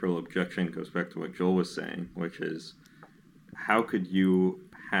natural objection goes back to what Joel was saying, which is, how could you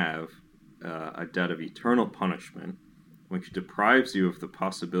have a debt of eternal punishment which deprives you of the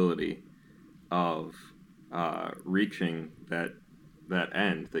possibility of reaching that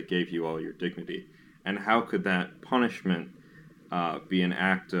end that gave you all your dignity? And how could that punishment be an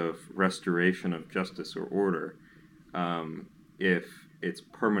act of restoration of justice or order if it's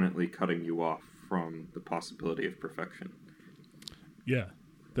permanently cutting you off from the possibility of perfection? Yeah,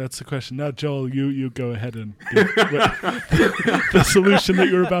 that's the question. Now, Joel, you go ahead and give the solution that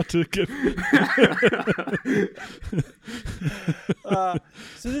you're about to give.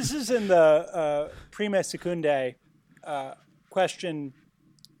 So this is in the Prima Secundae, question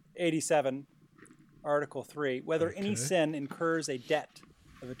 87, Article 3, whether any sin incurs a debt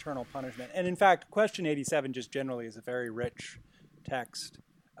of eternal punishment. And in fact, question 87 just generally is a very rich text.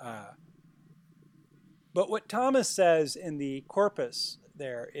 But what Thomas says in the corpus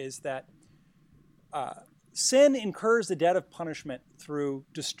there is that sin incurs the debt of punishment through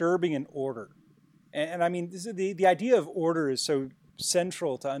disturbing an order. And I mean, this is the idea of order is so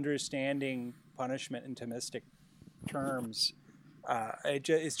central to understanding punishment in Thomistic terms.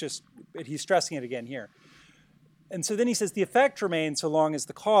 He's stressing it again here. And so then he says the effect remains so long as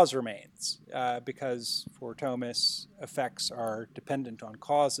the cause remains, because for Thomas, effects are dependent on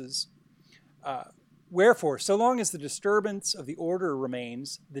causes. Wherefore, so long as the disturbance of the order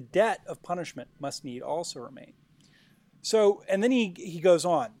remains, the debt of punishment must need also remain. So, and then he goes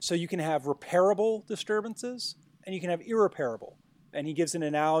on. So you can have repairable disturbances and you can have irreparable. And he gives an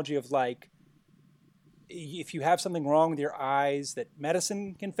analogy of like, if you have something wrong with your eyes that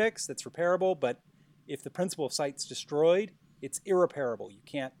medicine can fix, that's repairable, but if the principle of sight's destroyed, it's irreparable. You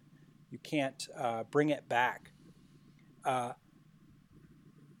can't bring it back.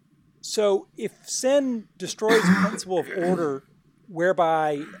 So if sin destroys the principle of order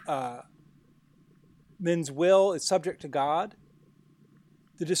whereby men's will is subject to God,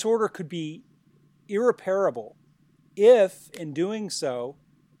 the disorder could be irreparable if, in doing so,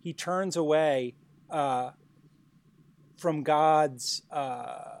 he turns away from God's,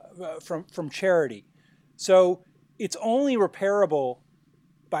 from charity. So it's only repairable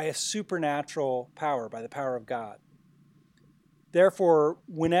by a supernatural power, by the power of God. Therefore,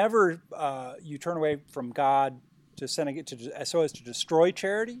 whenever you turn away from God to sending it to so as to destroy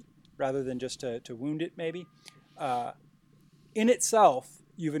charity, rather than just to wound it, maybe, in itself,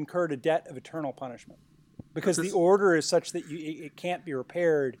 you've incurred a debt of eternal punishment, because the order is such that it can't be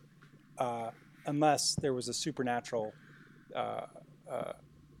repaired unless there was a supernatural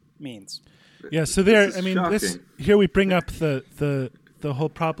means. Yeah. So there, I mean, here we bring up the whole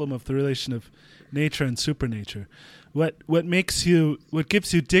problem of the relation of nature and supernature. What gives you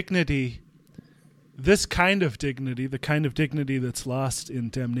dignity, this kind of dignity, the kind of dignity that's lost in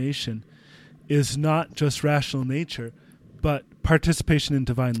damnation, is not just rational nature, but participation in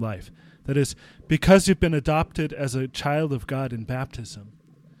divine life. That is, because you've been adopted as a child of God in baptism,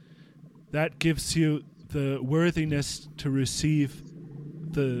 that gives you the worthiness to receive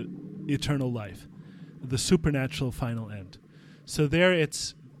the eternal life, the supernatural final end. So there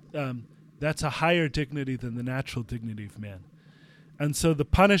it's... that's a higher dignity than the natural dignity of man. And so the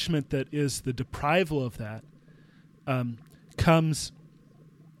punishment that is the deprival of that comes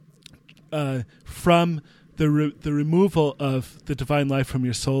from the removal of the divine life from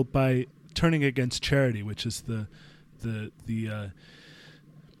your soul by turning against charity, which is the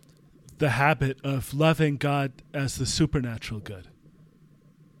habit of loving God as the supernatural good.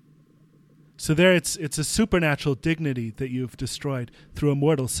 So there it's a supernatural dignity that you've destroyed through a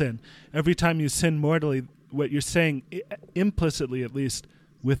mortal sin. Every time you sin mortally, what you're saying, implicitly at least,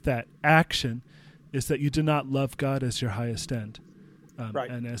 with that action, is that you do not love God as your highest end,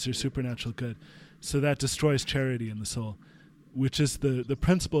 and as your supernatural good. So that destroys charity in the soul, which is the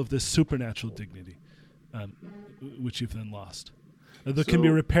principle of this supernatural dignity, which you've then lost. That can be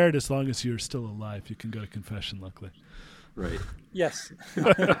repaired as long as you're still alive. You can go to confession, luckily. Right. Yes.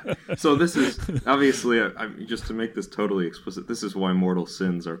 So this is obviously, just to make this totally explicit, this is why mortal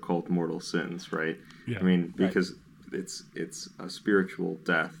sins are called mortal sins, right? Yeah. I mean, because it's a spiritual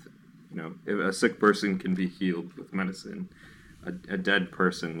death. If a sick person can be healed with medicine, a dead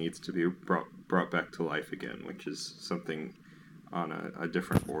person needs to be brought back to life again, which is something on a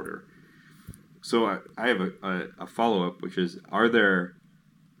different order. So I have a follow-up, which is, are there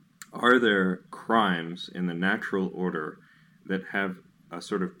crimes in the natural order that have a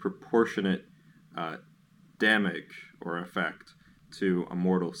sort of proportionate damage or effect to a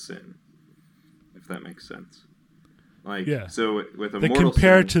mortal sin, if that makes sense? So with a they mortal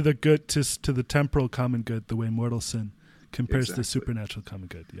compare sin, to the good to the temporal common good the way mortal sin compares to the supernatural common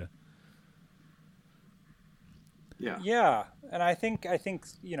good. Yeah, and I think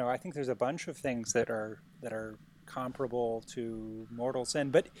there's a bunch of things that are comparable to mortal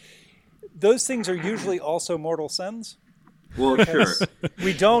sin, but those things are usually also mortal sins. Well, sure.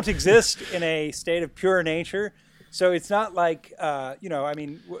 We don't exist in a state of pure nature, so it's not like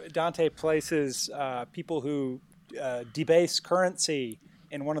Dante places people who debase currency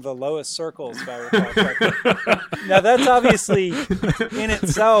in one of the lowest circles, if I recall correctly. Now, that's obviously in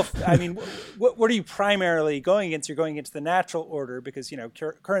itself, I mean, what are you primarily going against? You're going against the natural order because,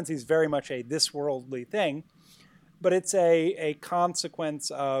 currency is very much a this-worldly thing, but it's a consequence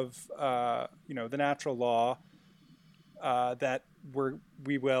of, the natural law that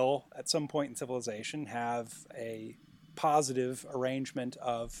we will, at some point in civilization, have a positive arrangement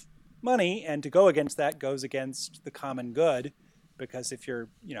of money, and to go against that goes against the common good. Because if you're,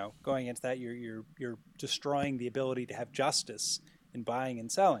 going into that, you're destroying the ability to have justice in buying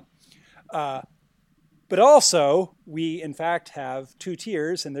and selling. But also, we in fact have two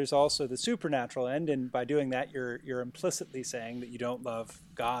tiers, and there's also the supernatural end. And by doing that, you're implicitly saying that you don't love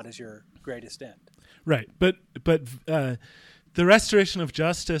God as your greatest end. Right, but the restoration of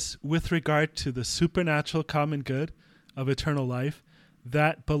justice with regard to the supernatural common good of eternal life,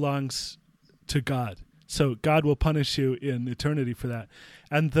 that belongs to God. So God will punish you in eternity for that.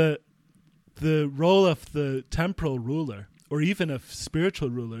 And the role of the temporal ruler, or even of spiritual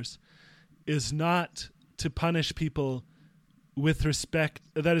rulers, is not to punish people with respect,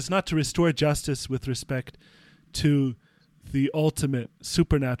 that is not to restore justice with respect to the ultimate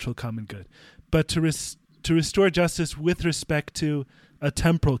supernatural common good, but to restore justice with respect to a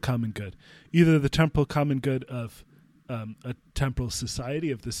temporal common good, either the temporal common good of a temporal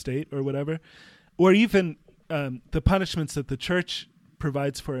society, of the state or whatever, or even the punishments that the church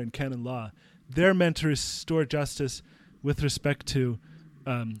provides for in canon law. They're meant to restore justice with respect to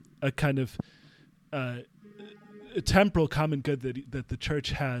a kind of a temporal common good that the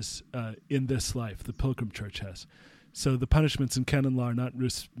church has in this life, the pilgrim church has. So the punishments in canon law are not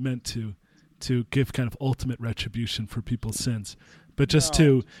meant to give kind of ultimate retribution for people's sins, but just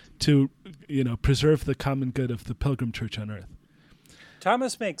to preserve the common good of the pilgrim church on earth.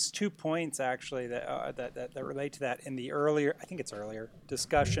 Thomas makes 2 points actually that relate to that in the earlier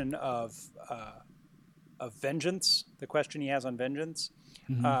discussion of vengeance. The question he has on vengeance.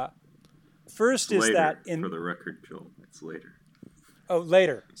 Mm-hmm. First it's is later, that in for the record, Joel, it's later. Oh,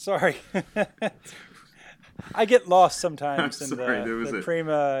 later. Sorry. I get lost sometimes in the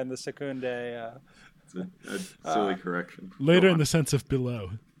prima and the secundae. It's a silly correction. Later in the sense of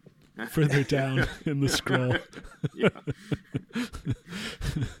below. Further down in the scroll.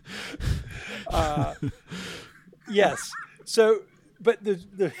 Yes. So, but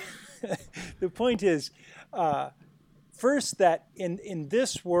the the point is, first, that in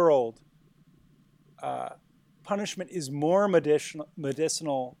this world, punishment is more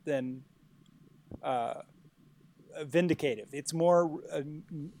medicinal than vindicative. It's more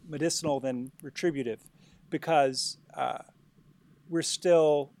medicinal than retributive, because we're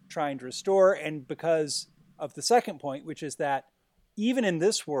still trying to restore, and because of the second point, which is that even in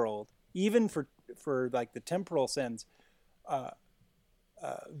this world, even for like the temporal sins,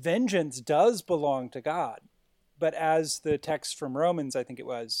 vengeance does belong to God, but as the text from Romans, I think it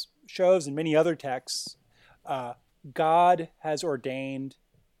was, shows, and many other texts, God has ordained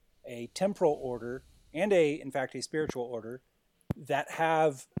a temporal order and in fact, a spiritual order that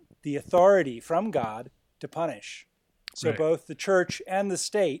have the authority from God to punish. So right. both the church and the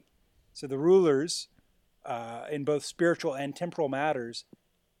state, so the rulers in both spiritual and temporal matters,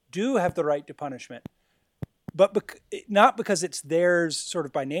 do have the right to punishment. But not because it's theirs sort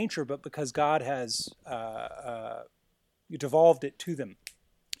of by nature, but because God has devolved it to them.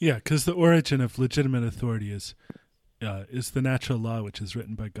 Yeah, because the origin of legitimate authority is the natural law, which is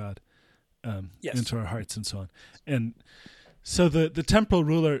written by God Yes. into our hearts and so on. And so the temporal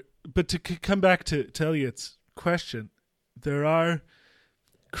ruler, but to come back to Eliot's question, there are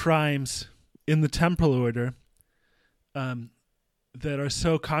crimes in the temporal order that are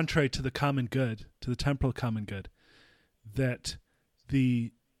so contrary to the common good, to the temporal common good, that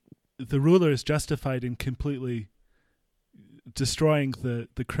the ruler is justified in completely destroying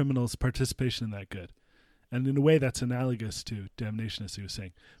the criminal's participation in that good. And in a way, that's analogous to damnation, as he was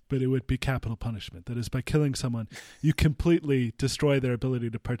saying. But it would be capital punishment. That is, by killing someone, you completely destroy their ability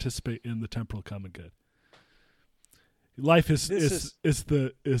to participate in the temporal common good. Life is not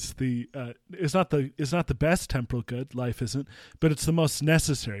the best temporal good. Life isn't, but it's the most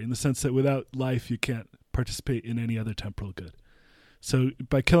necessary in the sense that without life, you can't participate in any other temporal good. So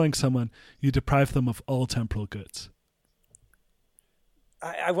by killing someone, you deprive them of all temporal goods.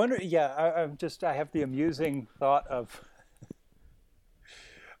 I wonder. Yeah, I have the amusing thought of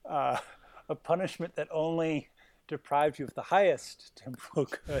a punishment that only deprives you of the highest temporal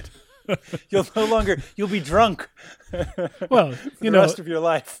good. You'll be drunk. Well, for the rest of your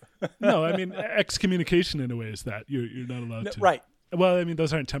life. No, I mean excommunication in a way is that you're not allowed to. Right. Well, I mean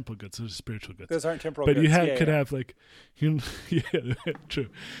those aren't temporal goods; those are spiritual goods. Those aren't temporal but goods. But you could have like, true,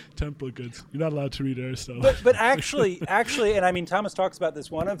 temporal goods. You're not allowed to read Aristotle. But actually, and I mean Thomas talks about this.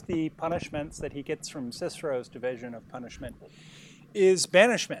 One of the punishments that he gets from Cicero's division of punishment is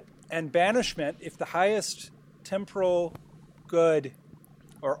banishment. And banishment, if the highest temporal good,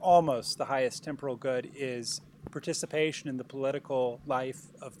 or almost the highest temporal good, is participation in the political life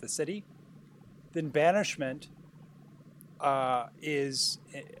of the city, then banishment is,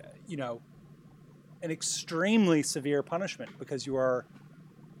 an extremely severe punishment because you are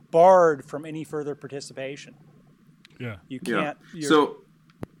barred from any further participation. Yeah, you can't. Yeah.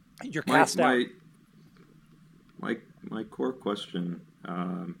 You're cast out. My core question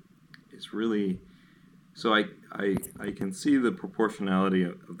is really. So I can see the proportionality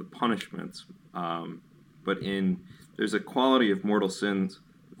of the punishments, but there's a quality of mortal sins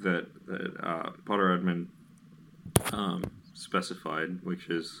that Potter Edmund specified, which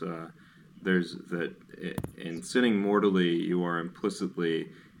is there's that in sinning mortally you are implicitly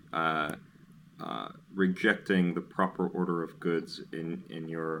rejecting the proper order of goods in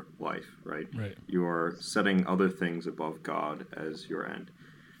your life, right? Right. You are setting other things above God as your end.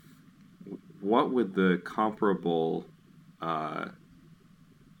 What would the comparable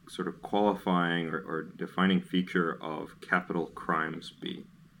sort of qualifying or defining feature of capital crimes be?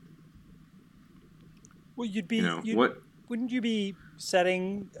 Well, you'd be. What? Wouldn't you be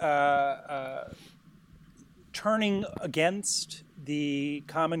setting, turning against the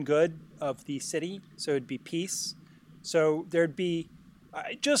common good of the city? So it'd be peace. So there'd be,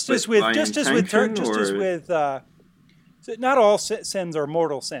 so not all sins are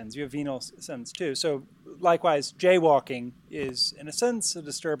mortal sins. You have venial sins too. So likewise, jaywalking is, in a sense, a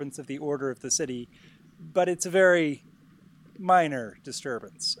disturbance of the order of the city, but it's a very minor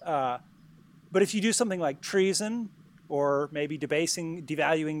disturbance. But if you do something like treason, or maybe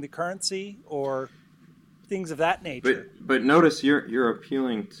devaluing the currency, or things of that nature. But notice you're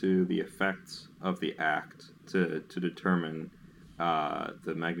appealing to the effects of the act to determine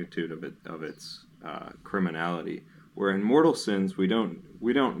the magnitude of its criminality. Where in mortal sins we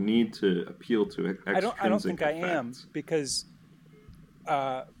don't need to appeal to extrinsic I don't think effects. I am, because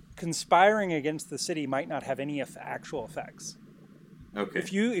conspiring against the city might not have any actual effects. Okay.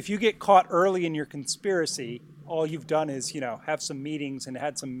 If you get caught early in your conspiracy, all you've done is have some meetings and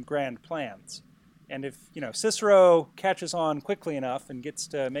had some grand plans. And if Cicero catches on quickly enough and gets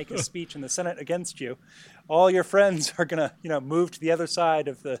to make a speech in the Senate against you, all your friends are gonna move to the other side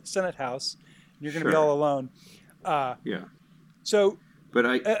of the Senate House. And you're gonna be all alone. Yeah. So. But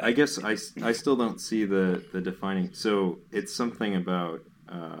I guess I still don't see the defining. So it's something about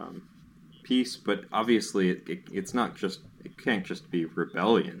peace, but obviously it's not just. It can't just be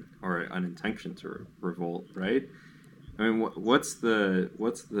rebellion or an intention to revolt, right? I mean, what's the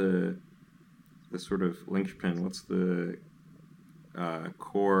sort of linchpin? What's the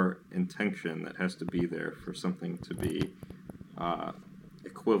core intention that has to be there for something to be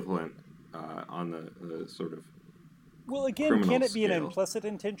equivalent on the sort of well, again, criminal can it be an scale. implicit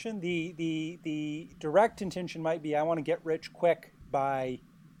intention? The direct intention might be I want to get rich quick by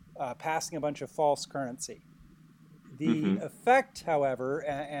passing a bunch of false currency. The effect, however,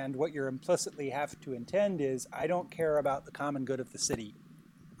 and what you implicitly have to intend is I don't care about the common good of the city.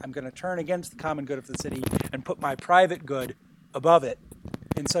 I'm going to turn against the common good of the city and put my private good above it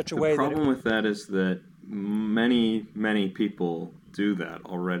in such a way that... The problem with that is that many, many people do that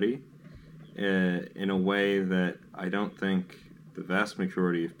already in a way that I don't think the vast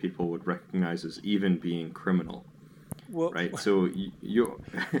majority of people would recognize as even being criminal. Well, right. So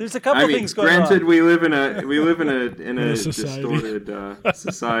there's a couple things going granted, on. we live in a distorted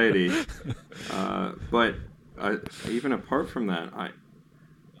society, but even apart from that,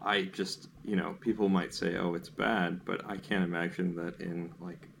 I just people might say, oh, it's bad, but I can't imagine that in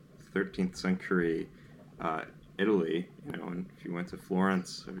like 13th century Italy, and if you went to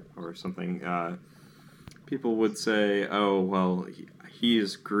Florence or something, people would say, oh, well, he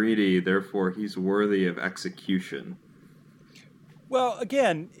is greedy, therefore he's worthy of execution. Well,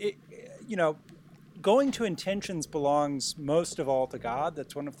 again, going to intentions belongs most of all to God.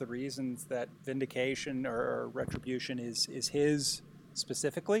 That's one of the reasons that vindication or retribution is his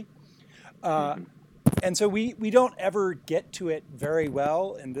specifically. And so we don't ever get to it very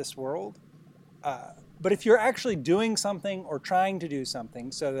well in this world. But if you're actually doing something or trying to do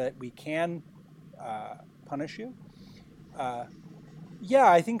something so that we can punish you, I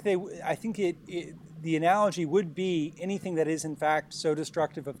think the analogy would be anything that is in fact so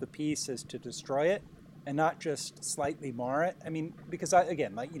destructive of the peace as to destroy it and not just slightly mar it. I mean, because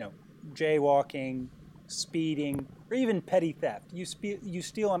jaywalking, speeding, or even petty theft. You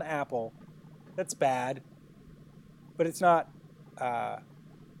steal an apple, that's bad, but it's not,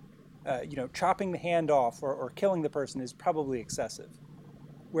 chopping the hand off or killing the person is probably excessive.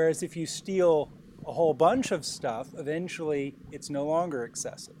 Whereas if you steal a whole bunch of stuff, eventually it's no longer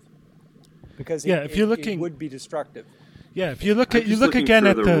excessive. Because it would be destructive. Yeah, if you look again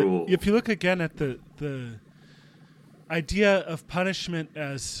at the idea of punishment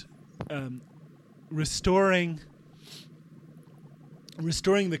as restoring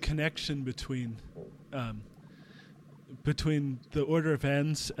the connection between the order of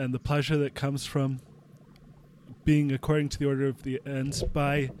ends and the pleasure that comes from being according to the order of the ends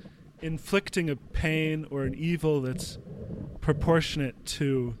by inflicting a pain or an evil that's proportionate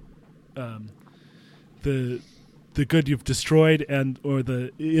to the good you've destroyed or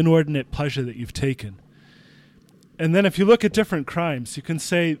the inordinate pleasure that you've taken. And then if you look at different crimes, you can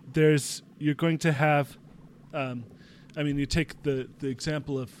say you're going to have, you take the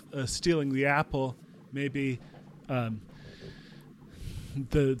example of stealing the apple, maybe the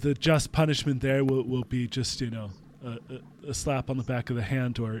just punishment there will be just, a slap on the back of the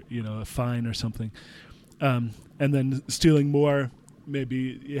hand or, a fine or something. And then stealing more,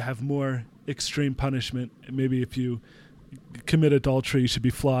 maybe you have more extreme punishment. Maybe if you commit adultery, you should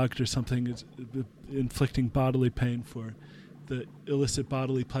be flogged or something. It's inflicting bodily pain for the illicit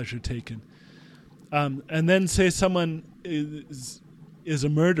bodily pleasure taken. And then say someone is a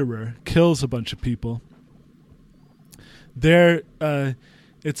murderer, kills a bunch of people. There,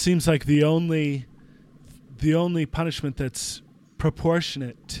 it seems like the only punishment that's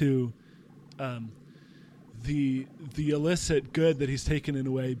proportionate to the illicit good that he's taken in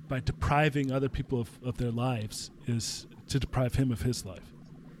a way by depriving other people of their lives is to deprive him of his life.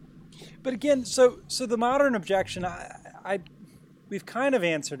 But again, so the modern objection, we've kind of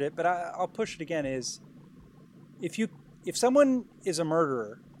answered it, but I'll push it again, is if someone is a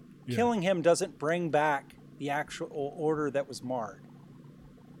murderer, killing him doesn't bring back the actual order that was marred.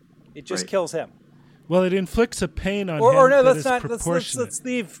 It just kills him. Well, it inflicts a pain on him let's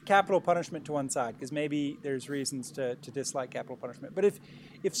leave capital punishment to one side, because maybe there's reasons to dislike capital punishment. But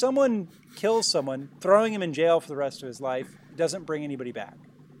if someone kills someone, throwing him in jail for the rest of his life doesn't bring anybody back.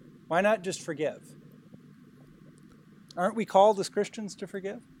 Why not just forgive? Aren't we called as Christians to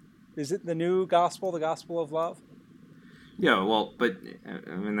forgive? Is it the new gospel, the gospel of love? Yeah, well, but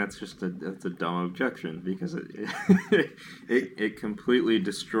I mean that's a dumb objection, because it completely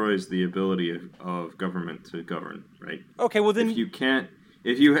destroys the ability of government to govern, right? Okay, well then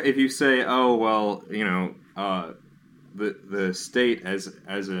if you say, oh well, the state as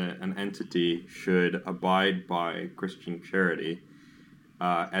an entity should abide by Christian charity,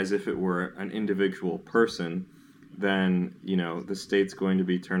 as if it were an individual person, then the state's going to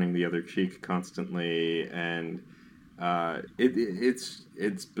be turning the other cheek constantly and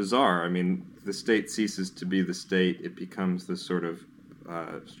it's bizarre. I mean, the state ceases to be the state; it becomes this sort of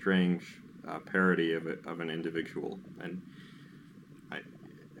strange parody of an individual. And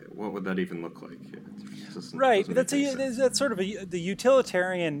what would that even look like? Right, that's sort of the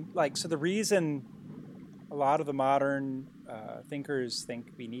utilitarian. Like, so the reason a lot of the modern thinkers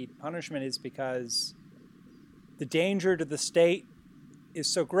think we need punishment is because the danger to the state is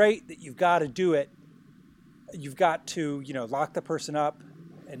so great that you've got to do it. You've got to, lock the person up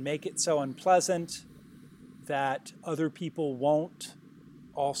and make it so unpleasant that other people won't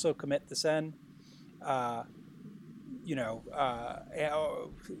also commit the sin. Won't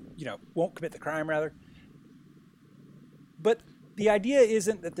commit the crime, rather. But the idea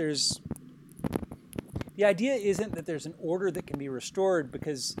isn't that there's an order that can be restored,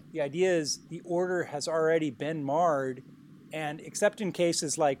 because the idea is the order has already been marred, and except in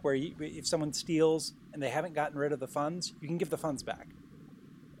cases like where if someone steals and they haven't gotten rid of the funds, you can give the funds back.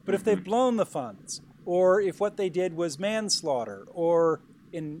 But if they've blown the funds, or if what they did was manslaughter, or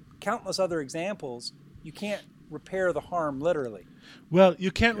in countless other examples, you can't repair the harm literally. Well, you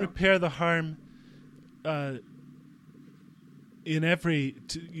can't repair the harm in every...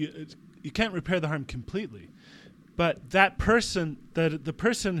 You can't repair the harm completely. But the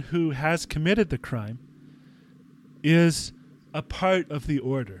person who has committed the crime is a part of the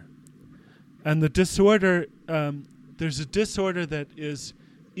order. And the disorder, there's a disorder that is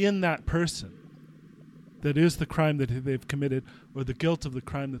in that person, that is the crime that they've committed, or the guilt of the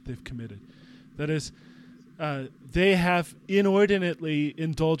crime that they've committed. That is, they have inordinately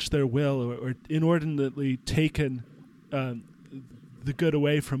indulged their will, or inordinately taken the good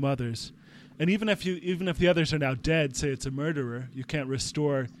away from others. And even if the others are now dead, say it's a murderer, you can't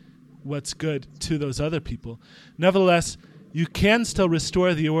restore what's good to those other people. Nevertheless, you can still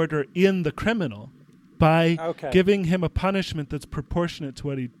restore the order in the criminal by giving him a punishment that's proportionate to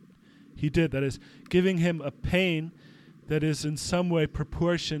what he did. That is, giving him a pain that is in some way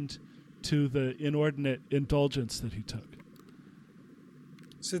proportioned to the inordinate indulgence that he took.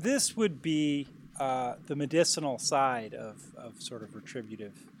 So this would be the medicinal side of sort of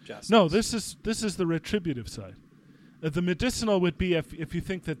retributive justice. No, this is the retributive side. The medicinal would be if you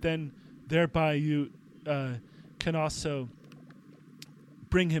think that then thereby you can also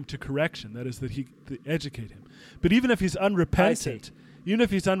bring him to correction. That is, that educate him. But even if he's unrepentant,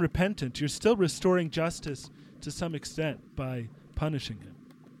 you're still restoring justice to some extent by punishing him.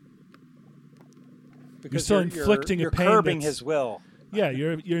 Because you're still inflicting a pain. You're curbing his will. Yeah,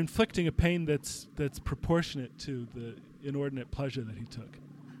 you're inflicting a pain that's proportionate to the inordinate pleasure that he took.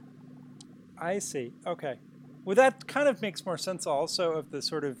 I see. Okay. Well, that kind of makes more sense also of the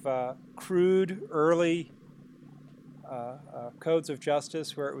sort of crude early codes of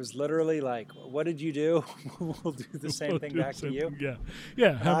justice, where it was literally like, what did you do? We'll do the same thing back to you.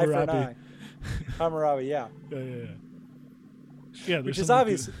 Yeah. Eye for an eye. Hammurabi, yeah. Yeah, which is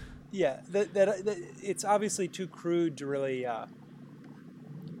obvious. Yeah, that it's obviously too crude to really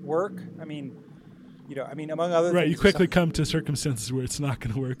work. I mean, among other things. Right, you quickly come to circumstances where it's not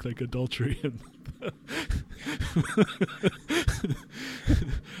going to work, like adultery and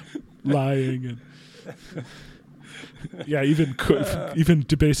lying and even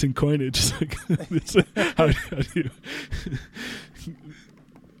debasing coinage. How do you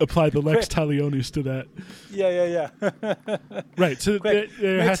apply the lex talionis to that? Yeah. Right. So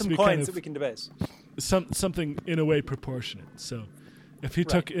there has to be coins kind of that we can debase. Something in a way proportionate. So if he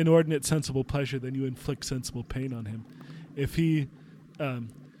took inordinate sensible pleasure, then you inflict sensible pain on him. If he,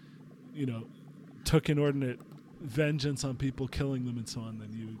 took inordinate vengeance on people, killing them and so on,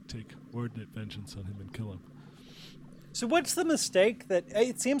 then you take ordinate vengeance on him and kill him. So what's the mistake that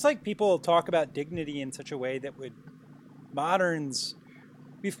it seems like people talk about dignity in such a way that would moderns?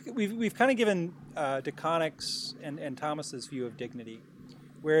 We've kind of given DeConnick's and Thomas's view of dignity,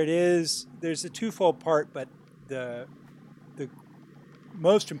 where there's a twofold part, but the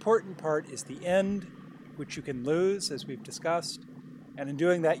most important part is the end, which you can lose, as we've discussed, and in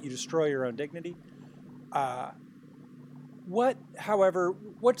doing that you destroy your own dignity. However,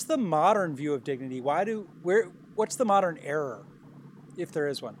 what's the modern view of dignity? What's the modern error, if there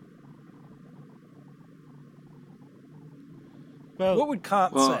is one? Well, what would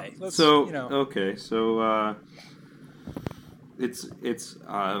Kant say?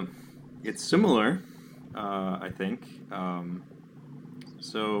 It's similar, I think.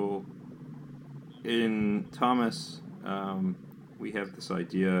 So in Thomas, we have this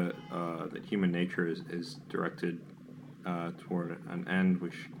idea that human nature is directed toward an end,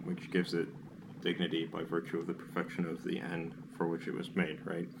 which gives it dignity by virtue of the perfection of the end for which it was made,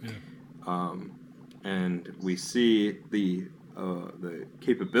 right? Yeah. And we see the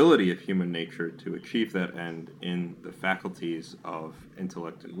capability of human nature to achieve that end in the faculties of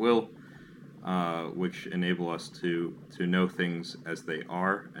intellect and will, which enable us to know things as they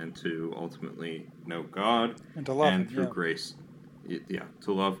are and to ultimately know God. And to love Him, through grace,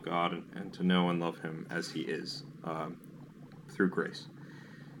 to love God and to know and love Him as He is through grace.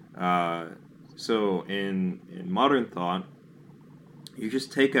 So in modern thought, you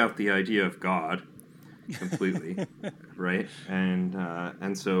just take out the idea of God completely, right?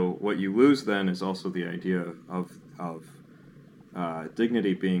 And so what you lose then is also the idea of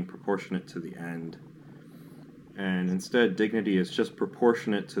dignity being proportionate to the end. And instead, dignity is just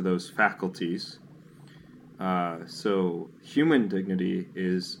proportionate to those faculties. So human dignity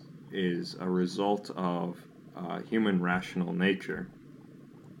is a result of human rational nature.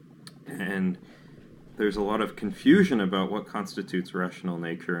 And there's a lot of confusion about what constitutes rational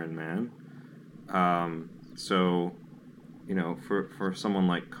nature in man. So, for someone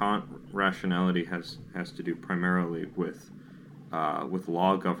like Kant, rationality has to do primarily with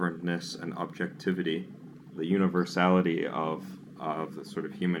law-governedness and objectivity, the universality of the sort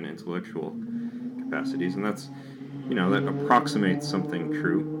of human intellectual capacities, and that's, that approximates something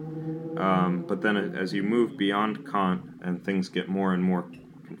true. But then as you move beyond Kant and things get more and more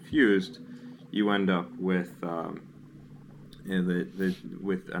confused, you end up with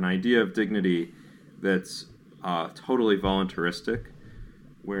with an idea of dignity that's totally voluntaristic,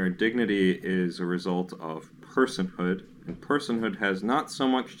 where dignity is a result of personhood, and personhood has not so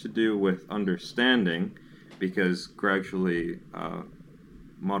much to do with understanding, because gradually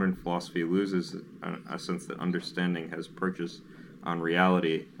modern philosophy loses a sense that understanding has purchased on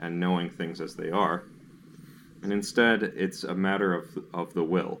reality and knowing things as they are, and instead it's a matter of the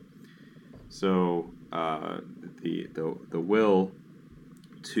will. So the will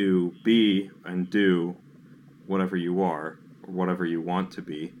to be and do whatever you are or whatever you want to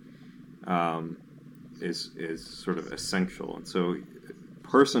be is sort of essential. And so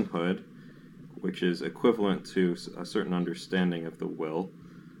personhood, which is equivalent to a certain understanding of the will,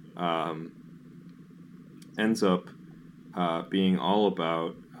 ends up being all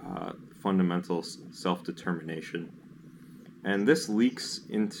about fundamental self-determination. And this leaks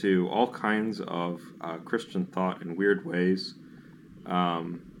into all kinds of Christian thought in weird ways. I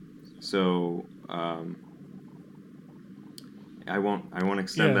won't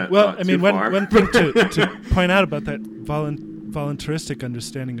extend that thought too far. One thing to point out about that voluntaristic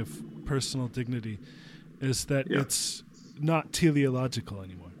understanding of personal dignity is that it's not teleological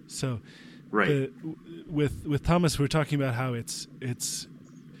anymore. So, right. With Thomas, we're talking about how it's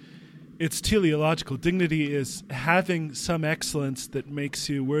teleological. Dignity is having some excellence that makes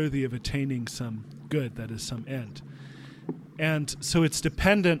you worthy of attaining some good, that is, some end. And so it's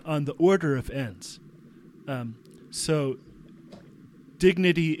dependent on the order of ends. So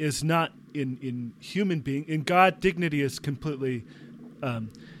dignity is not in human being. In God, dignity is completely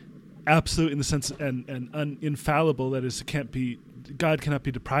absolute in the sense and infallible. That is, God cannot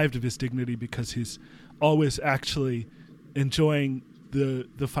be deprived of his dignity because he's always actually enjoying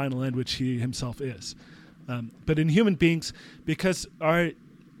the final end, which he himself is. But in human beings, because our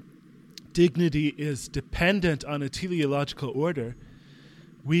dignity is dependent on a teleological order,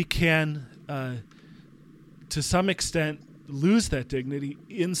 we can, to some extent, lose that dignity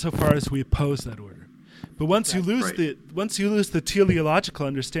insofar as we oppose that order. But once you lose the teleological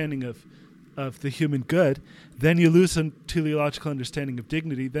understanding of the human good, then you lose a teleological understanding of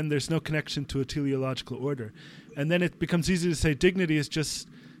dignity. Then there's no connection to a teleological order, and then it becomes easy to say dignity is just,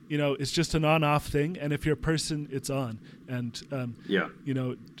 it's just an on-off thing. And if you're a person, it's on. And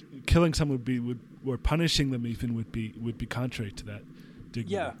killing someone or punishing them even would be contrary to that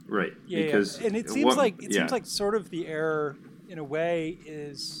dignity. Yeah, right. Yeah, because and it seems like sort of the error in a way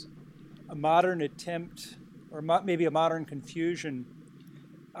is a modern attempt, or maybe a modern confusion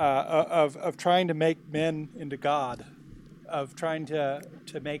of trying to make men into God, of trying to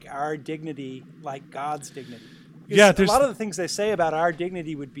make our dignity like God's dignity. A lot of the things they say about our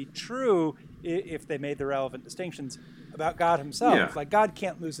dignity would be true if they made the relevant distinctions about God himself. Yeah. Like God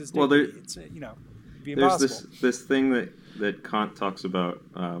can't lose his dignity. It's it'd be impossible. There's this thing that Kant talks about,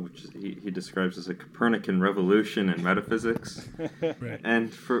 which he describes as a Copernican revolution in metaphysics. Right.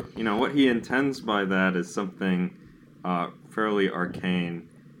 And for what he intends by that is something fairly arcane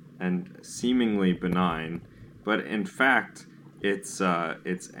and seemingly benign, but in fact it's an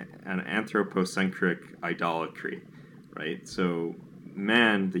anthropocentric idolatry, right? So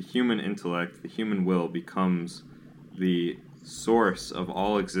man, the human intellect, the human will, becomes the source of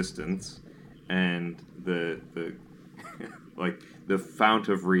all existence and the like the fount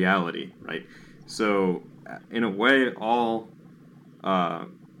of reality, right? So, in a way, all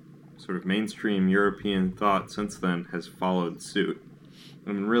sort of mainstream European thought since then has followed suit.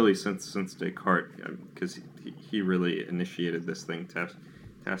 I mean, really, since Descartes, because he really initiated this thing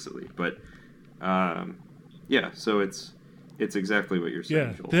tacitly. But so it's exactly what you're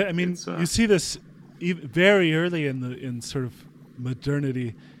saying. Yeah, I mean, you see this very early in sort of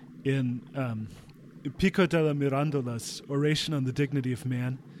modernity in Pico della Mirandola's Oration on the Dignity of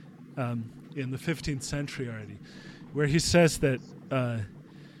Man in the 15th century already, where he says that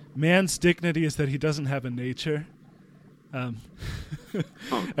man's dignity is that he doesn't have a nature.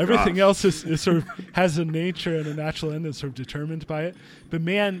 Everything else is sort of has a nature and a natural end and sort of determined by it. But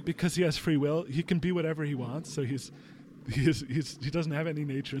man, because he has free will, he can be whatever he wants. So he doesn't have any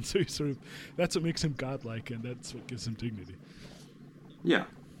nature, and so that's what makes him godlike, and that's what gives him dignity. Yeah,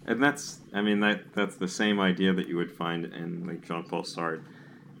 and that's the same idea that you would find in like Jean-Paul Sartre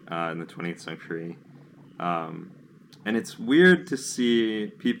in the 20th century. And it's weird to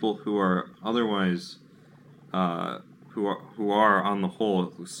see people who are otherwise who are on the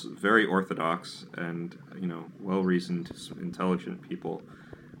whole very orthodox and well-reasoned, intelligent people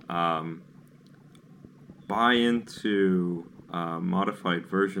buy into modified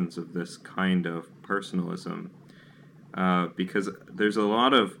versions of this kind of personalism because there's a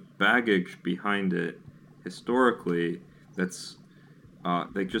lot of baggage behind it historically that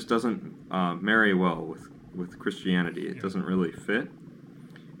just doesn't marry well with Christianity. It doesn't really fit,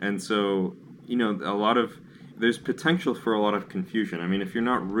 and so there's potential for a lot of confusion. I mean, if you're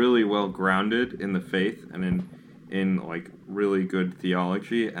not really well grounded in the faith and in like really good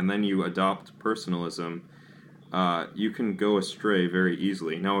theology, and then you adopt personalism, you can go astray very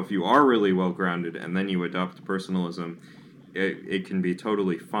easily. Now, if you are really well grounded and then you adopt personalism, it can be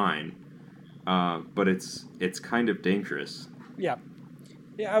totally fine, but it's kind of dangerous. Yeah.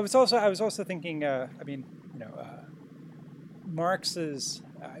 I was also thinking. Marx's.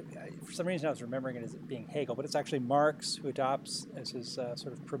 For some reason, I was remembering it as being Hegel, but it's actually Marx who adopts as his sort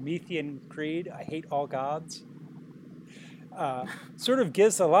of Promethean creed, "I hate all gods." Sort of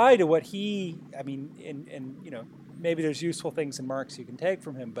gives a lie to what he. I mean, maybe there's useful things in Marx you can take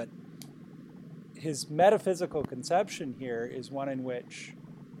from him, but his metaphysical conception here is one in which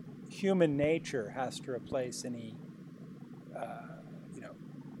human nature has to replace any,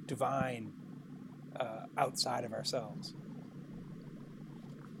 divine outside of ourselves.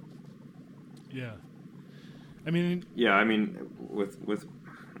 Yeah, I mean, with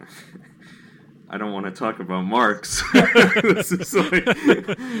I don't want to talk about Marx. This is like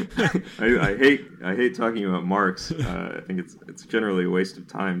I hate talking about Marx. I think it's generally a waste of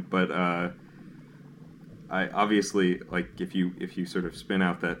time. But I obviously, like, if you sort of spin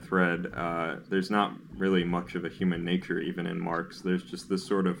out that thread, there's not really much of a human nature even in Marx. There's just this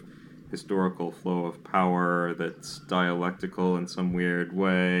sort of historical flow of power that's dialectical in some weird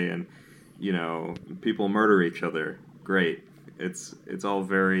way, and people murder each other. Great. It's all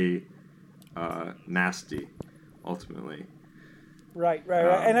very nasty, ultimately. Right.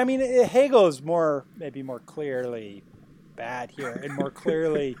 And I mean, Hegel is maybe more clearly bad here, and more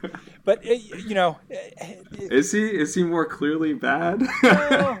clearly, but is he more clearly bad?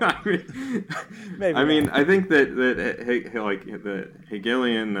 Maybe. I think that the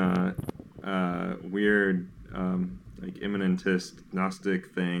Hegelian weird like immanentist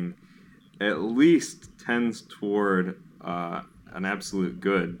Gnostic thing at least tends toward an absolute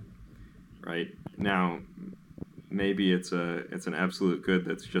good. Right now, maybe it's an absolute good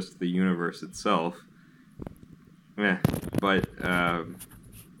that's just the universe itself. But I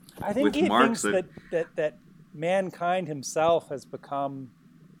think he Marx, thinks that mankind himself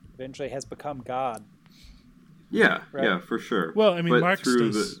eventually has become God. Yeah, right? Yeah, for sure. Well, I mean, but Marx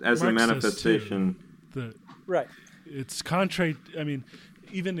does, as a manifestation. Right. It's contrary. I mean,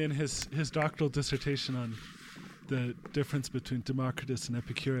 even in his doctoral dissertation on the difference between Democritus and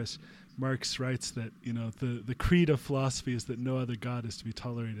Epicurus, Marx writes that the creed of philosophy is that no other God is to be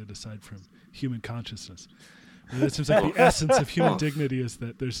tolerated aside from human consciousness. And it seems like the essence of human dignity is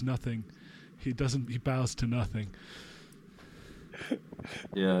that there's nothing. He bows to nothing.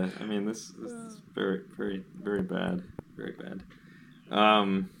 Yeah, I mean this is very, very, very bad. Very bad.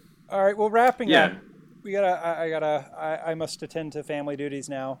 All right, well, wrapping up. I must attend to family duties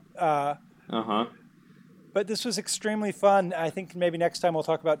now. But this was extremely fun. I think maybe next time we'll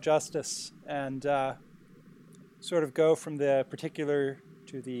talk about justice and sort of go from the particular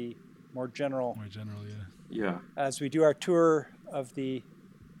to the more general. More general, yeah. Yeah. As we do our tour of the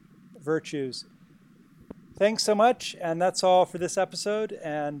virtues. Thanks so much, and that's all for this episode.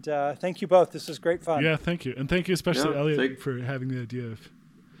 And thank you both. This was great fun. Yeah, thank you. And thank you especially, Elliot, for having the idea of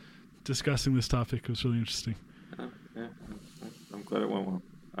discussing this topic. It was really interesting. Yeah, I'm glad it went well.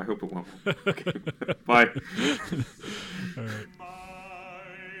 I hope it went well. Okay. Bye. All right.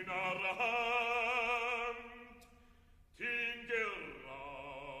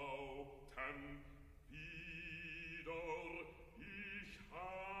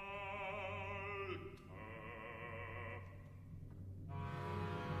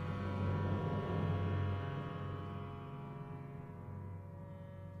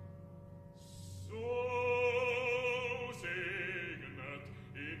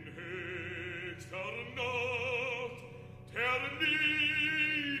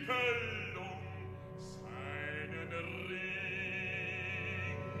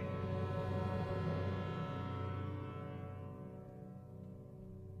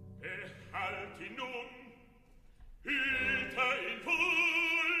 Halt ihn nun